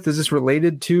synonymous with? Is this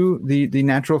related to the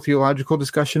natural theological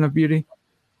discussion of beauty?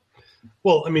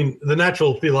 Well, I mean, the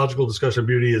natural theological discussion of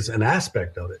beauty is an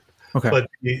aspect of it. Okay. But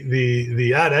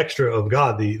the ad extra of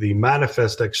God, the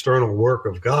manifest external work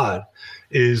of God,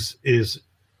 is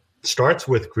starts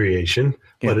with creation,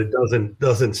 but it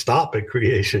doesn't stop at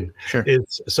creation. Sure.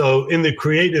 It's so in the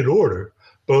created order,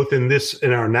 both in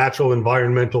our natural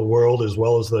environmental world as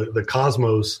well as the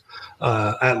cosmos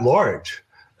at large.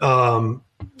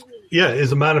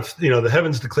 Is a the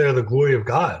heavens declare the glory of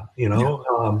God.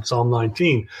 Psalm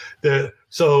 19.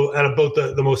 So at both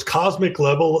the most cosmic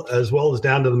level as well as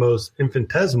down to the most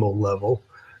infinitesimal level,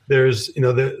 there's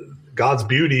God's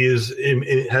beauty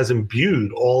has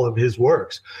imbued all of his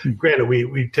works. Mm-hmm. Granted,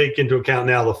 we take into account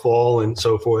now the fall and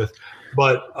so forth,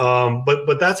 but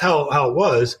that's how it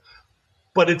was.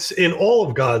 But it's in all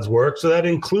of God's work, so that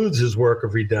includes his work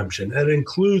of redemption. That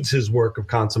includes his work of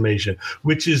consummation,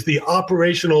 which is the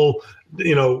operational,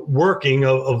 working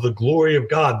of the glory of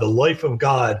God, the life of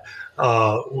God,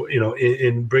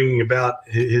 in bringing about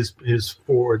his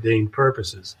foreordained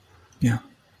purposes. Yeah.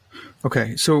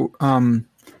 Okay. So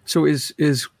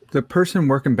is the person,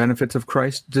 work, and benefits of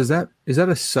Christ, is that a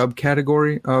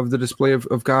subcategory of the display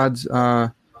of God's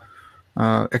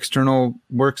external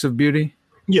works of beauty?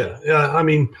 Yeah. I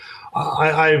mean,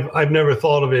 I've never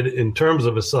thought of it in terms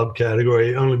of a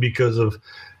subcategory, only because of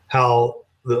how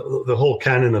the whole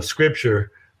canon of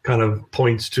Scripture kind of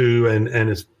points to and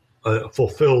is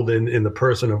fulfilled in the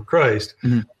person of Christ.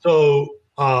 Mm-hmm. So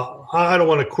I don't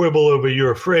want to quibble over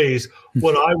your phrase.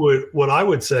 What I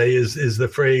would say is the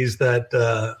phrase that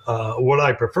what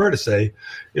I prefer to say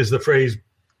is the phrase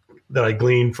that I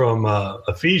gleaned from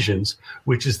Ephesians,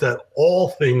 which is that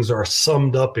all things are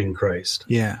summed up in Christ.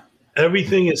 Yeah,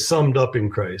 everything is summed up in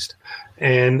Christ,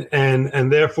 and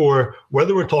therefore,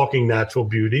 whether we're talking natural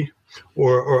beauty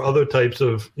or other types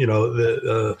of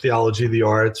the theology, the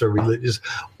arts, or religious,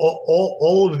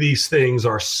 all of these things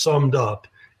are summed up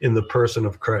in the person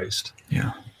of Christ.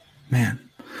 Yeah, man,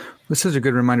 this is a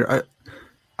good reminder.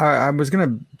 I was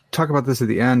going to talk about this at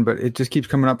the end, but it just keeps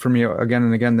coming up for me again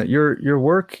and again that your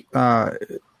work,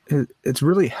 it's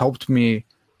really helped me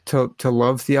to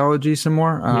love theology some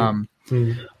more.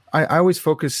 I always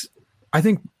focus. I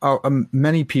think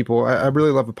many people, I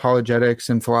really love apologetics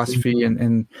and philosophy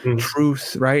and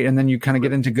truth, right? And then you kind of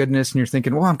get into goodness and you're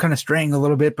thinking, well, I'm kind of straying a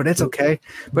little bit, but it's okay.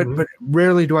 But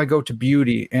rarely do I go to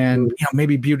beauty, and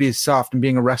maybe beauty is soft, and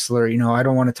being a wrestler, I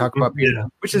don't want to talk about beauty,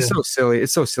 which is so silly.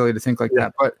 It's so silly to think like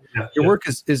that. But your work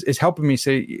is helping me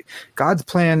say God's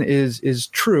plan is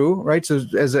true, right? So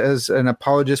as an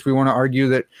apologist, we want to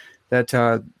argue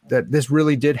that this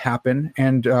really did happen,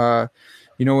 and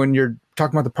when you're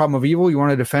talking about the problem of evil, you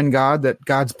want to defend God, that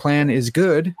God's plan is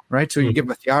good, right? So you give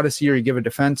a theodicy or you give a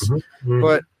defense.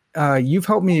 But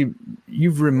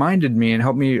you've reminded me and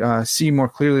helped me see more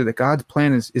clearly that God's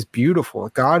plan is beautiful.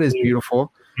 God is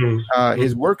beautiful.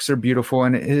 His works are beautiful,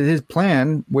 and his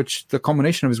plan, which the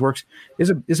culmination of his works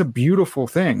is a beautiful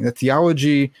thing. The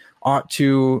theology ought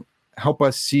to help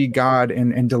us see God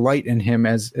and delight in him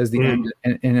as the end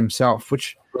in himself,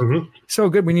 which so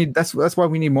good. We need that's why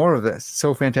we need more of this.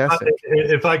 So fantastic.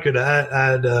 If I could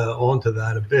add on to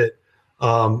that a bit,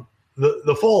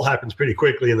 the fall happens pretty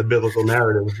quickly in the biblical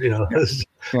narrative,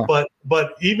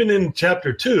 but even in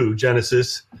chapter 2,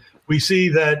 Genesis, we see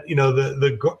that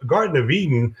the Garden of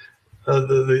Eden,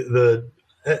 the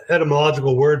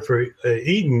etymological word for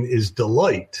Eden is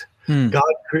delight.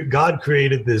 God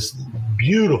created this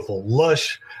beautiful,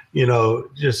 lush,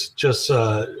 just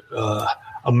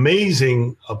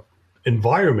amazing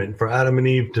environment for Adam and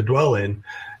Eve to dwell in,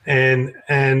 and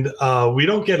we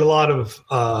don't get a lot of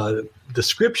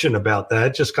description about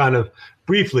that. Just kind of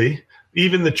briefly.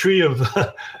 Even the tree of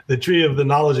the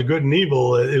knowledge of good and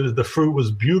evil, the fruit was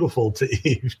beautiful to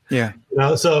Eve. Yeah.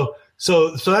 So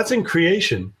that's in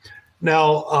creation.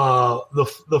 Now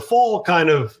the fall kind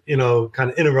of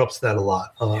interrupts that a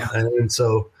lot, and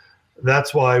so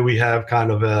that's why we have kind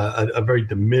of a very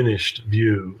diminished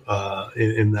view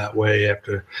in that way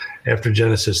after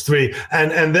Genesis 3,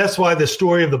 and that's why the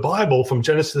story of the Bible from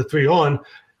Genesis 3 on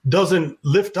doesn't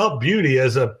lift up beauty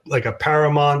as a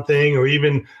paramount thing or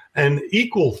even an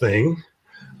equal thing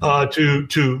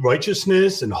to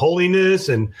righteousness and holiness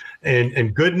and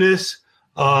goodness.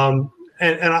 And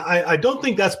I don't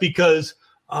think that's because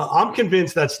I'm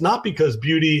convinced that's not because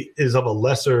beauty is of a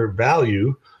lesser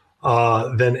value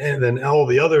than all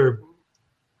the other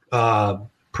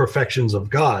perfections of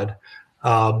God,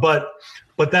 but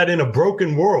that in a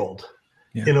broken world,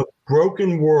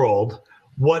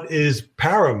 what is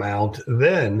paramount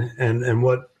then, and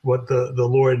what the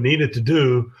Lord needed to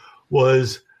do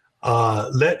was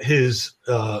let his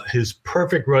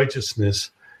perfect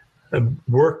righteousness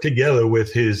work together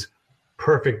with his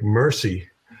perfect mercy,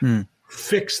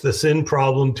 fix the sin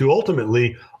problem to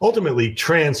ultimately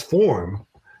transform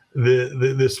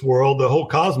this world, the whole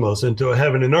cosmos, into a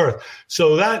heaven and earth.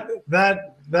 So that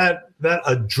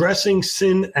addressing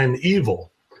sin and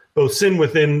evil, both sin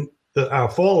within our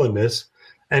fallenness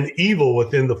and evil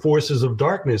within the forces of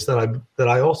darkness that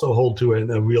I also hold to in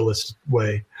a realist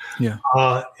way. Yeah.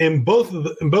 In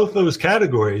both those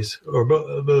categories or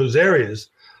those areas,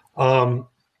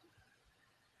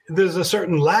 there's a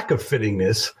certain lack of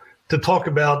fittingness to talk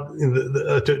about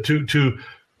to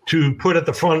put at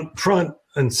the front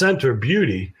and center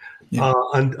beauty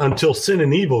until sin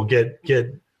and evil get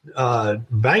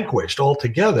vanquished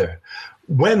altogether.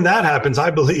 When that happens,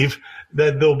 I believe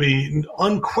that there'll be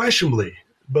unquestionably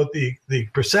both the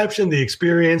perception, the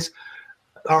experience,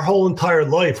 our whole entire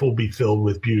life will be filled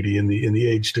with beauty in the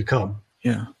age to come.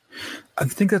 Yeah, I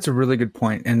think that's a really good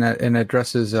point, and that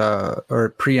addresses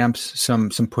or preempts some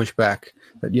pushback.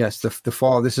 That yes, the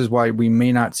fall. This is why we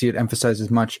may not see it emphasized as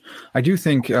much. I do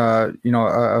think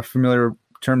a familiar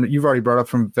term that you've already brought up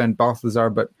from Van Balthazar,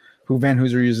 but who Van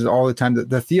Hooser uses all the time, the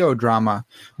theodrama.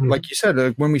 Like you said,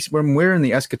 when we're in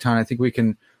the eschaton, I think we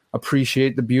can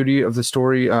appreciate the beauty of the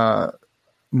story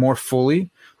more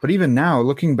fully. But even now,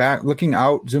 looking back, looking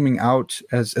out, zooming out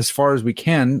as far as we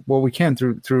can,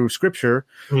 through Scripture,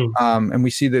 and we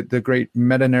see the great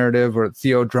meta narrative or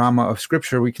theodrama of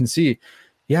Scripture, we can see,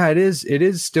 it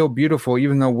is still beautiful,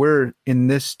 even though we're in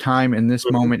this time, in this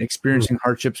moment, experiencing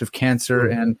hardships of cancer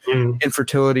and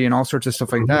infertility and all sorts of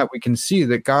stuff like that. We can see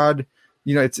that God,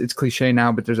 it's cliche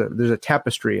now, but there's a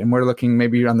tapestry, and we're looking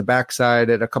maybe on the backside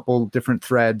at a couple different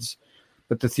threads.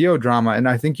 But the theodrama, and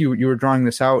I think you were drawing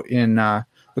this out in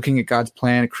looking at God's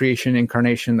plan, creation,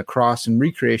 incarnation, the cross, and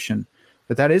recreation,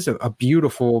 that is a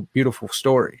beautiful, beautiful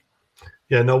story.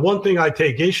 Yeah. Now, one thing I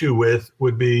take issue with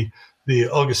would be the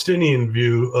Augustinian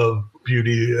view of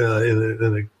beauty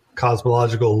in a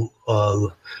cosmological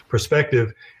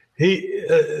perspective.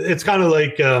 It's kind of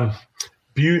like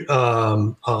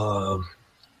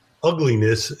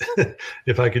ugliness,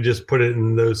 if I could just put it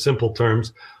in those simple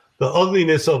terms. The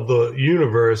ugliness of the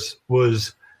universe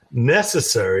was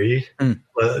necessary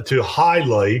to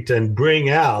highlight and bring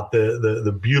out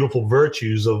the beautiful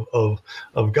virtues of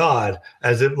God,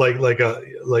 as if like a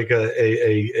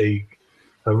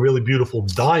really beautiful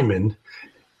diamond.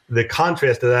 The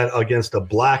contrast of that against a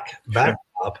black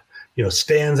backdrop,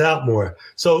 stands out more.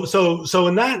 So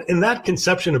in that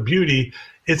conception of beauty,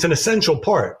 it's an essential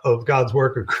part of God's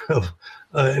work of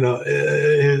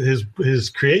his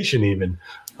creation even.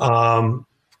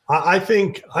 I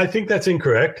think that's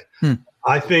incorrect.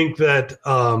 I think that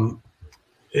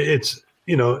it's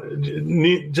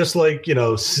just like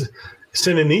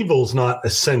sin and evil is not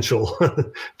essential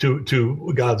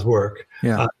to God's work.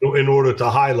 Yeah. In order to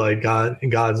highlight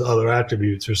God's other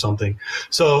attributes or something.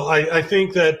 So I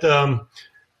think that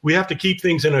we have to keep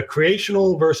things in a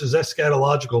creational versus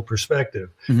eschatological perspective.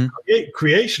 Mm-hmm.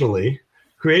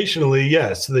 Creationally,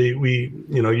 yes,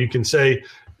 you can say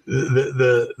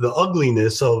the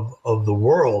ugliness of the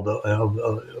world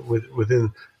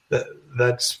within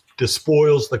that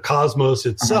despoils the cosmos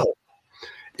itself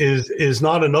is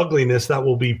not an ugliness that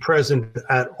will be present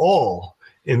at all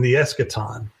in the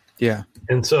eschaton. Yeah.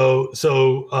 And so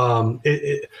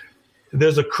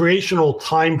there's a creational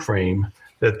time frame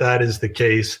that is the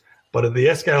case, but at the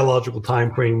eschatological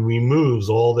time frame removes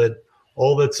all that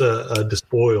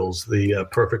despoils the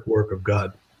perfect work of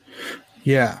God.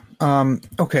 Yeah.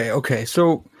 Okay.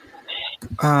 So,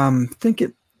 I think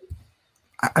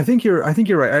you're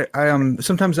right. I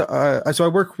sometimes so I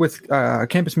work with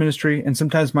campus ministry, and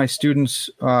sometimes my students,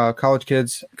 college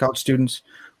students,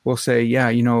 will say,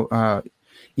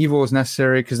 evil is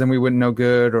necessary because then we wouldn't know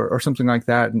good, or something like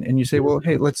that. And you say, well,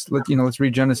 hey, let's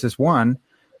read Genesis 1.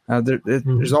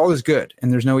 There's all is good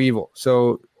and there's no evil.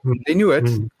 So they knew it,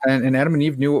 and Adam and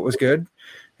Eve knew what was good,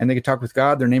 and they could talk with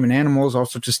God. They're naming animals, all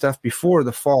sorts of stuff before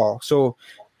the fall. So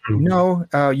no,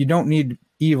 you don't need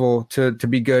evil to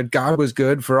be good. God was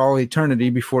good for all eternity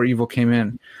before evil came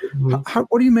in.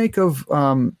 What do you make of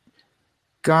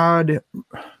God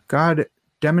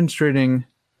demonstrating?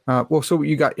 So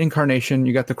you got incarnation,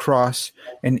 you got the cross,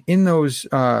 and in those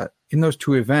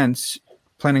two events,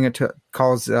 planning it to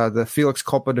calls the Felix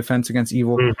culpa defense against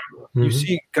evil. You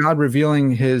see God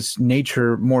revealing His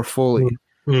nature more fully,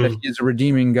 that He is a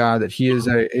redeeming God, that He is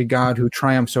a God who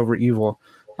triumphs over evil.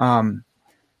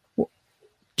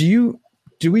 Do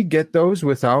we get those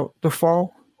without the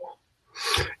fall?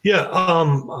 Yeah,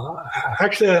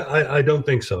 actually, I don't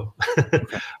think so.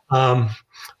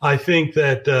 I think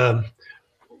that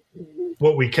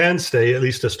what we can say, at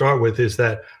least to start with, is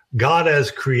that God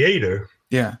as creator,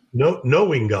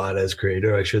 knowing God as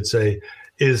creator, I should say,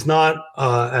 is not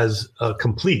as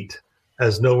complete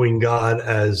as knowing God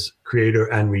as creator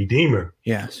and redeemer.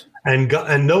 Yes. And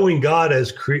knowing God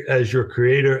as your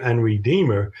creator and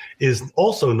redeemer is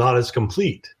also not as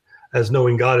complete as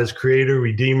knowing God as creator,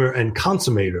 redeemer, and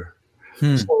consummator.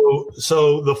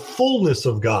 So the fullness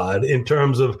of God, in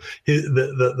terms of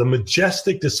the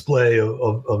majestic display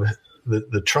of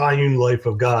the triune life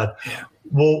of God,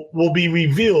 will be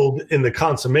revealed in the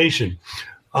consummation.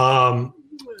 So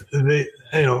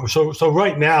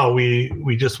right now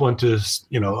we just want to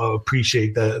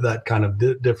appreciate that kind of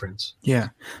difference. Yeah,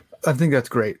 I think that's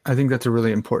great. I think that's a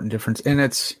really important difference, and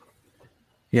it's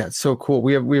so cool.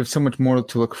 We have so much more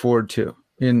to look forward to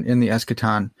in the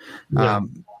eschaton.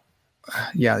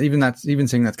 Even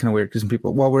saying that's kind of weird because some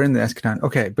people, we're in the eschaton,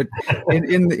 okay, but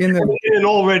in the in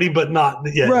already, but not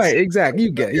yet. Right, exactly.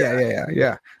 You get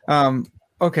yeah.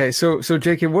 Okay, so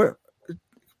Jacob,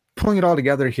 pulling it all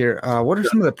together here, what are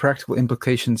some of the practical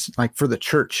implications, like for the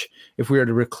church, if we are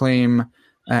to reclaim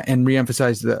and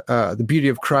reemphasize the beauty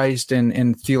of Christ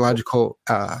and theological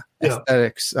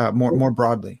aesthetics more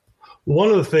broadly? One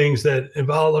of the things that, if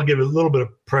I'll give a little bit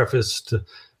of preface to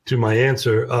my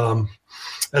answer,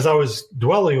 as I was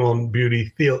dwelling on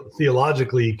beauty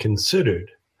theologically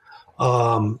considered,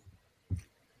 it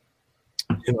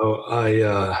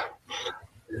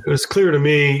was clear to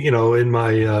me, in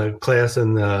my class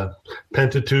in the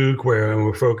Pentateuch, where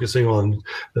we're focusing on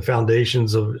the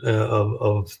foundations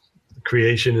of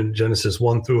creation in Genesis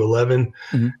 1 through 11,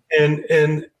 and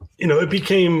it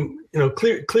became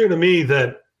clear to me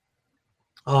that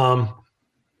I'm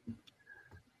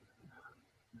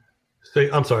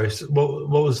sorry. What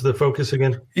was the focus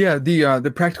again? Yeah,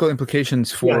 the practical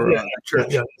implications for the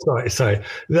church. Sorry.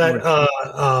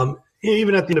 That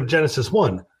even at the end of Genesis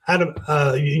 1,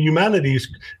 humanity is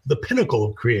the pinnacle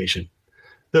of creation,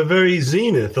 the very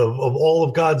zenith of all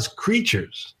of God's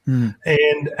creatures, and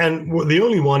the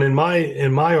only one in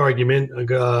my argument,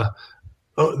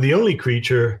 the only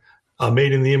creature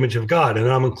made in the image of God, and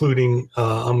I'm including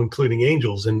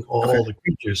angels and all the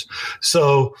creatures.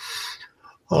 So.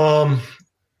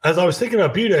 As I was thinking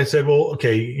about beauty, I said, well,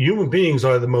 okay, human beings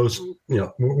are the most,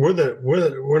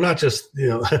 we're not just,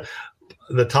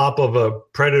 the top of a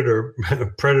predator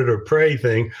prey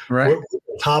thing. Right. We're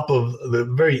the top of the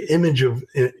very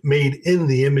made in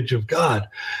the image of God.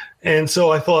 And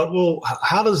so I thought, well,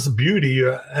 how does beauty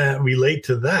relate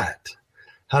to that?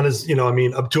 How does,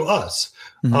 up to us,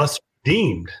 us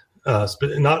redeemed,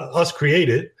 not us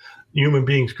created, human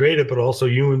beings created, but also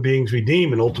human beings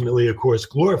redeemed and ultimately, of course,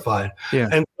 glorified. Yeah.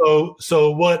 And so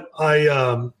what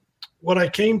I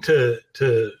came to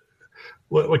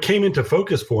what came into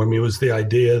focus for me was the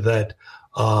idea that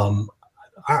our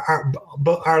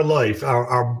life,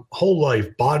 our whole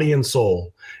life, body and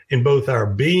soul, in both our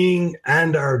being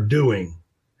and our doing,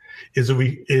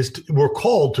 we're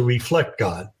called to reflect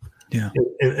God. Yeah.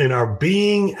 In our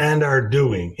being and our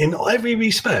doing, in every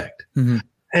respect. Mm-hmm.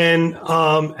 And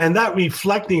that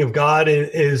reflecting of God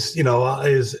is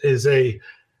the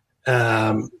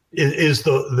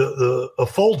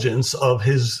effulgence of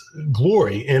His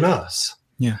glory in us.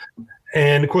 Yeah.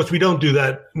 And of course, we don't do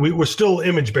that. We're still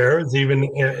image bearers, even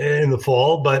in the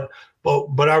fall, but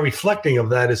our reflecting of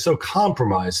that is so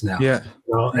compromised now. Yeah.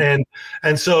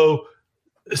 And so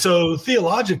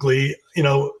theologically,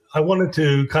 I wanted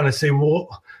to kind of say,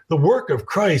 well, the work of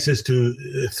Christ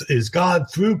is God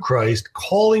through Christ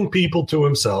calling people to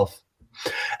Himself,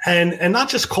 and not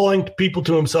just calling people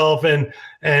to Himself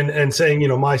and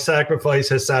saying, my sacrifice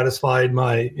has satisfied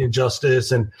my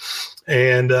injustice, and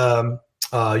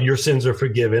your sins are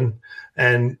forgiven,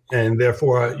 and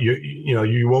therefore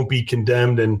you won't be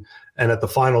condemned and at the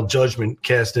final judgment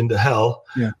cast into hell.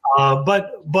 Yeah.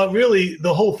 But really,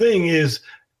 the whole thing is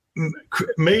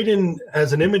made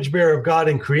as an image bearer of God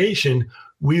in creation.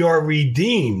 We are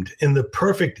redeemed in the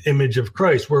perfect image of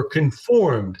Christ. We're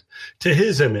conformed to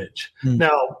His image.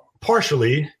 Now,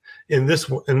 partially in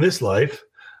this life,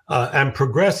 and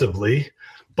progressively,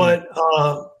 but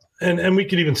and we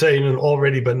could even say in an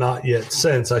already but not yet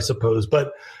sense, I suppose.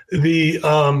 But the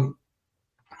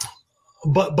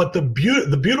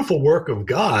beautiful work of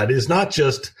God is not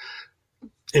just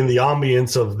in the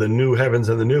ambience of the new heavens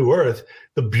and the new earth.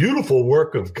 The beautiful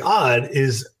work of God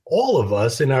is all of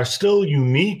us in our still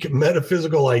unique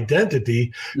metaphysical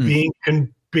identity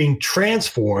being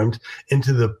transformed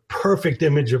into the perfect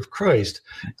image of Christ.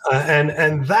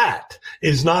 And that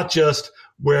is not just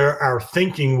where our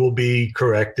thinking will be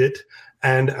corrected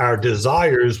and our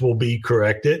desires will be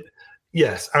corrected.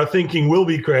 Yes, our thinking will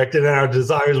be corrected and our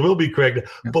desires will be corrected,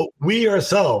 but we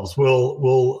ourselves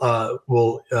will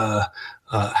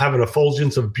have an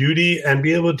effulgence of beauty and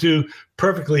be able to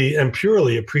perfectly and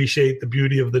purely appreciate the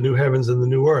beauty of the new heavens and the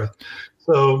new earth.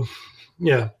 So,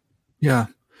 yeah.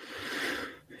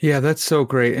 That's so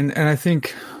great. And I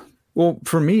think, well,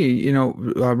 for me,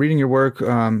 reading your work,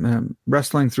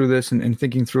 wrestling through this and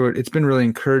thinking through it, it's been really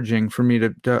encouraging for me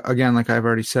to again, like I've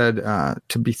already said,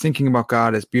 to be thinking about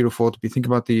God as beautiful, to be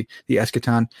thinking about the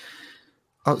eschaton.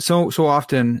 So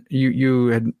often you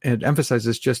had emphasized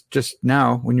this just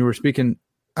now when you were speaking.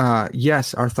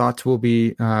 Yes, our thoughts will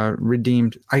be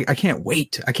redeemed. I can't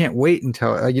wait. I can't wait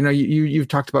until you've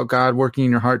talked about God working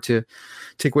in your heart to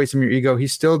take away some of your ego.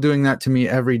 He's still doing that to me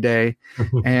every day,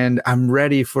 and I'm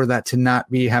ready for that to not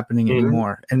be happening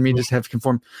anymore, and me just have to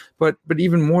conform. But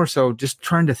even more so, just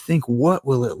trying to think, what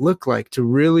will it look like to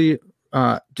really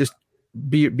just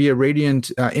be a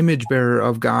radiant image bearer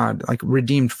of God, like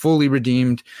redeemed, fully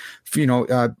redeemed.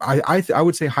 I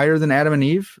would say higher than Adam and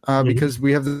Eve, because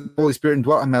we have the Holy Spirit and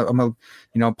dwell. I'm a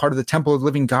part of the temple of the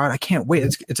living God. I can't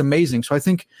wait. It's amazing. So I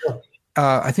think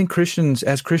Christians,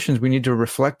 we need to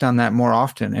reflect on that more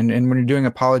often. And when you're doing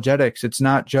apologetics, it's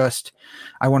not just,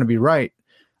 I want to be right.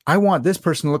 I want this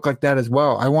person to look like that as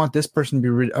well. I want this person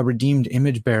to be a redeemed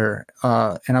image bearer,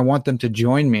 and I want them to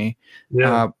join me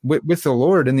with the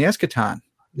Lord in the eschaton.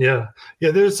 Yeah.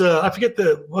 There's I forget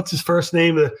what's his first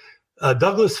name,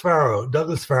 Douglas Farrow.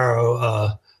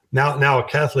 Now a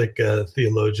Catholic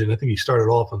theologian. I think he started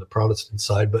off on the Protestant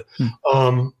side, but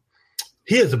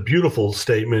he has a beautiful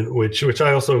statement, which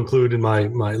I also include in my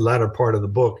latter part of the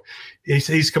book.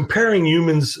 He's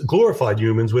comparing glorified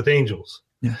humans, with angels.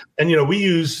 Yeah. And we're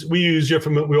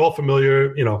all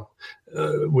familiar,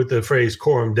 with the phrase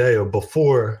coram Deo,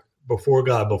 before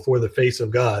God, before the face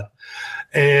of God,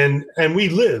 and we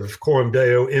live coram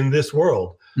Deo in this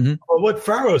world. Mm-hmm. But what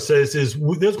Farrow says is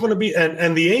there's going to be,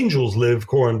 and the angels live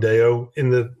coram Deo in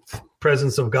the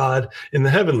presence of God in the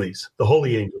heavenlies, the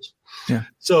holy angels. Yeah.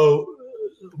 So,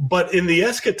 but in the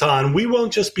eschaton, we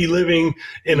won't just be living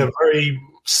in a very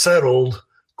settled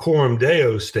coram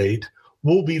Deo state.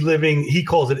 We'll be living, he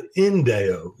calls it in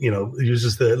Deo,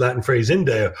 uses the Latin phrase in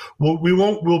Deo.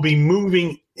 We'll be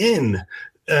moving in.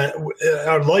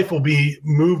 Our life will be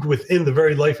moved within the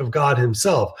very life of God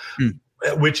Himself,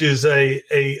 which is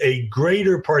a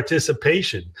greater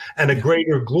participation and a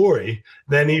greater glory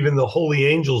than even the holy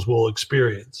angels will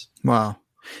experience. Wow.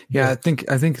 Yeah. I think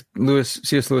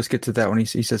C.S. Lewis gets at that when he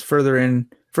says further in,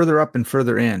 further up, and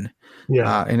further in.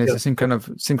 Yeah. And it's the same kind of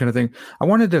thing. I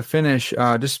wanted to finish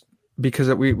just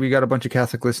because we got a bunch of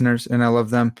Catholic listeners and I love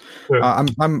them. Sure.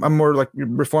 I'm more like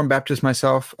Reformed Baptist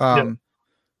myself.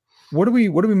 what do we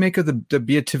make of the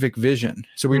beatific vision?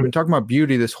 So we've been talking about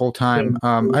beauty this whole time.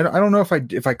 I don't know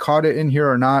if I caught it in here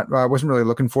or not. I wasn't really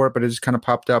looking for it, but it just kind of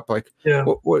popped up. Like,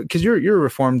 because you're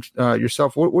Reformed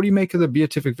yourself. What do you make of the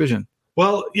beatific vision?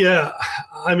 Well, yeah,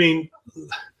 I mean,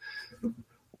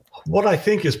 what I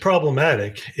think is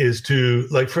problematic is to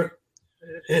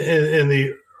in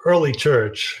the early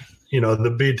church,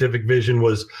 the beatific vision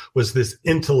was this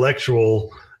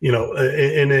intellectual,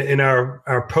 in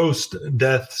our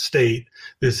post-death state,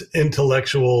 this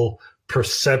intellectual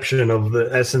perception of the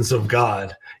essence of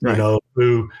God, right.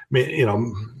 Who,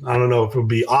 I don't know if it would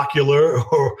be ocular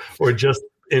or just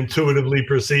intuitively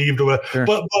perceived, or whatever. Sure.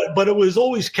 But it was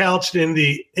always couched in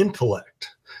the intellect.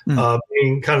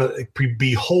 Being kind of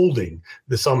beholding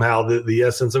the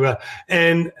essence of God,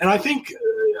 and I think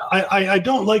I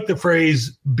don't like the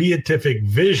phrase beatific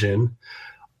vision.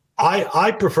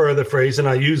 I prefer the phrase, and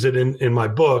I use it in my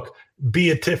book,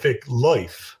 beatific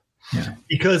life,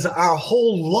 because our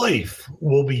whole life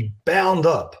will be bound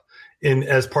up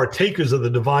as partakers of the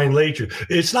divine nature.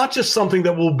 It's not just something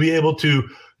that we'll be able to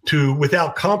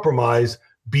without compromise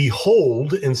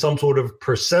behold in some sort of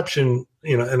perception,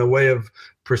 in a way of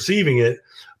perceiving it,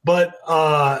 but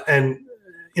our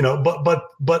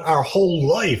whole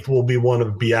life will be one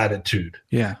of beatitude.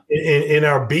 Yeah, in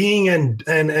our being and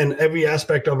every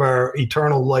aspect of our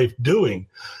eternal life doing.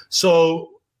 So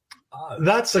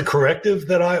that's a corrective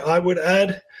that I would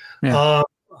add. Yeah.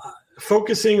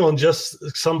 Focusing on just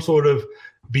some sort of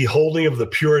beholding of the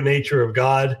pure nature of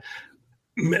God,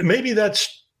 maybe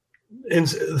that's in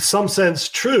some sense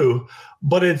true,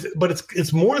 but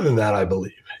it's more than that. I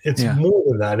believe it's more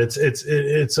than that.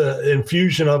 It's an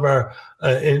infusion of our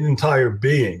entire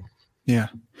being. Yeah,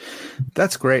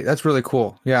 that's great. That's really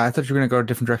cool. Yeah, I thought you were going to go a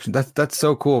different direction. That's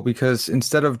so cool, because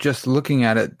instead of just looking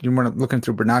at it, you weren't looking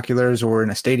through binoculars or in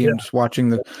a stadium just watching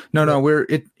the. No,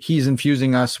 he's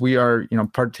infusing us. We are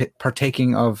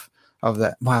partaking of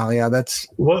that. Wow, yeah, that's.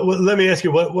 What? Let me ask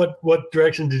you, what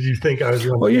direction did you think I was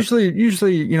going? Well, usually,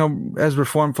 as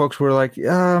Reformed folks, we're like,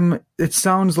 it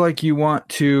sounds like you want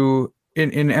to.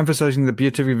 In emphasizing the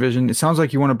beatific vision, it sounds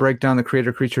like you want to break down the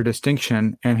creator-creature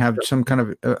distinction and have some kind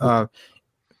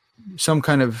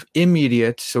of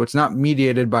immediate, so it's not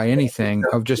mediated by anything,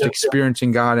 of just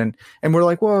experiencing God. And we're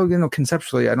like, well,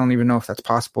 conceptually, I don't even know if that's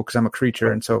possible because I'm a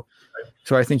creature. And so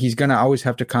I think he's going to always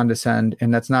have to condescend,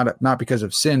 and that's not because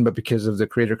of sin, but because of the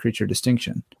creator-creature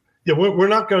distinction. Yeah, we're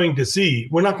not going to see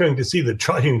the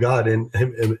triune God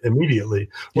immediately.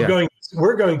 We're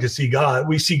going to see God.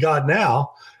 We see God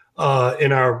now.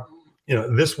 In our,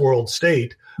 this world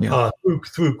state,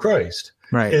 through Christ,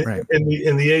 right.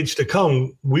 In the age to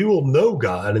come, we will know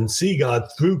God and see God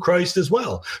through Christ as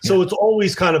well. So it's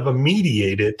always kind of a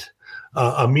mediated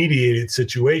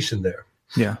situation there.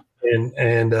 Yeah,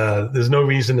 and there's no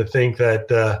reason to think that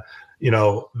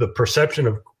the perception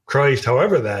of Christ,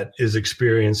 however that is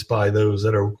experienced by those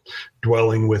that are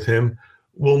dwelling with Him,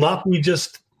 will not be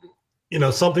just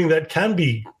something that can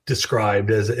be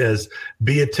described as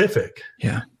beatific.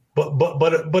 Yeah.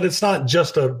 But it's not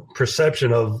just a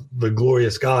perception of the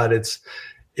glorious God. It's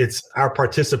our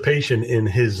participation in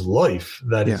His life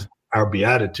that is our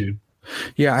beatitude.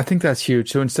 Yeah, I think that's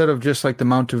huge. So instead of just like the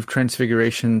Mount of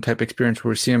Transfiguration type experience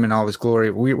where we see Him in all His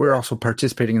glory, we're also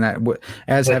participating in that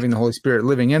as having the Holy Spirit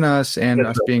living in us and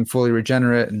us being fully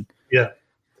regenerate. And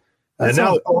and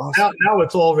now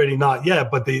it's already not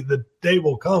yet, but the day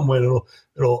will come when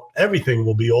everything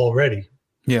will be already.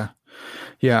 Yeah.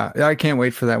 Yeah. I can't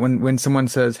wait for that. When someone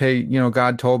says, hey,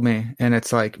 God told me, and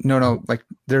it's like, no, like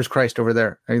there's Christ over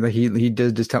there. Like he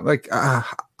did just tell, like,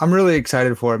 I'm really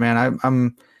excited for it, man.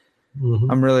 I'm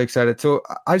really excited. So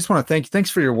I just want to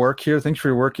thanks for your work here. Thanks for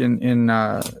your work in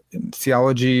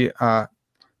theology,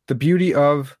 the beauty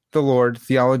of the Lord,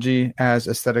 theology as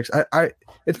aesthetics.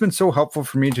 It's been so helpful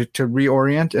for me to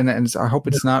reorient, and I hope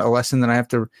it's not a lesson that I have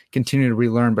to continue to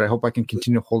relearn, but I hope I can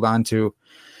continue to hold on to.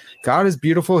 God is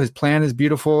beautiful. His plan is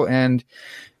beautiful. And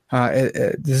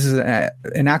this is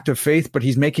an act of faith, but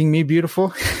He's making me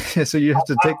beautiful. So you have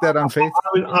to take that on faith.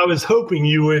 I was hoping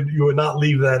you would not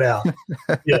leave that out.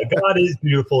 Yeah, God is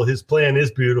beautiful. His plan is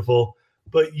beautiful,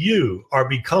 but you are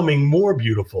becoming more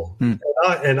beautiful.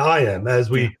 And I am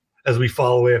as we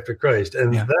follow after Christ.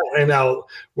 And now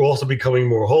we're also becoming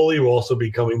more holy. We're also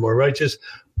becoming more righteous,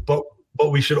 but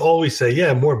we should always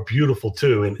say, more beautiful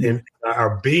too, in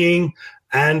our being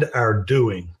and our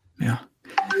doing. Yeah.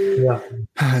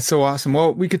 That's so awesome.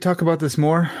 Well, we could talk about this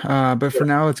more, but for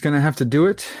now it's going to have to do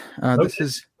it.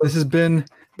 This has been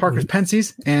Parker's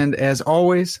Pensies. And as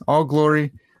always, all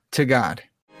glory to God.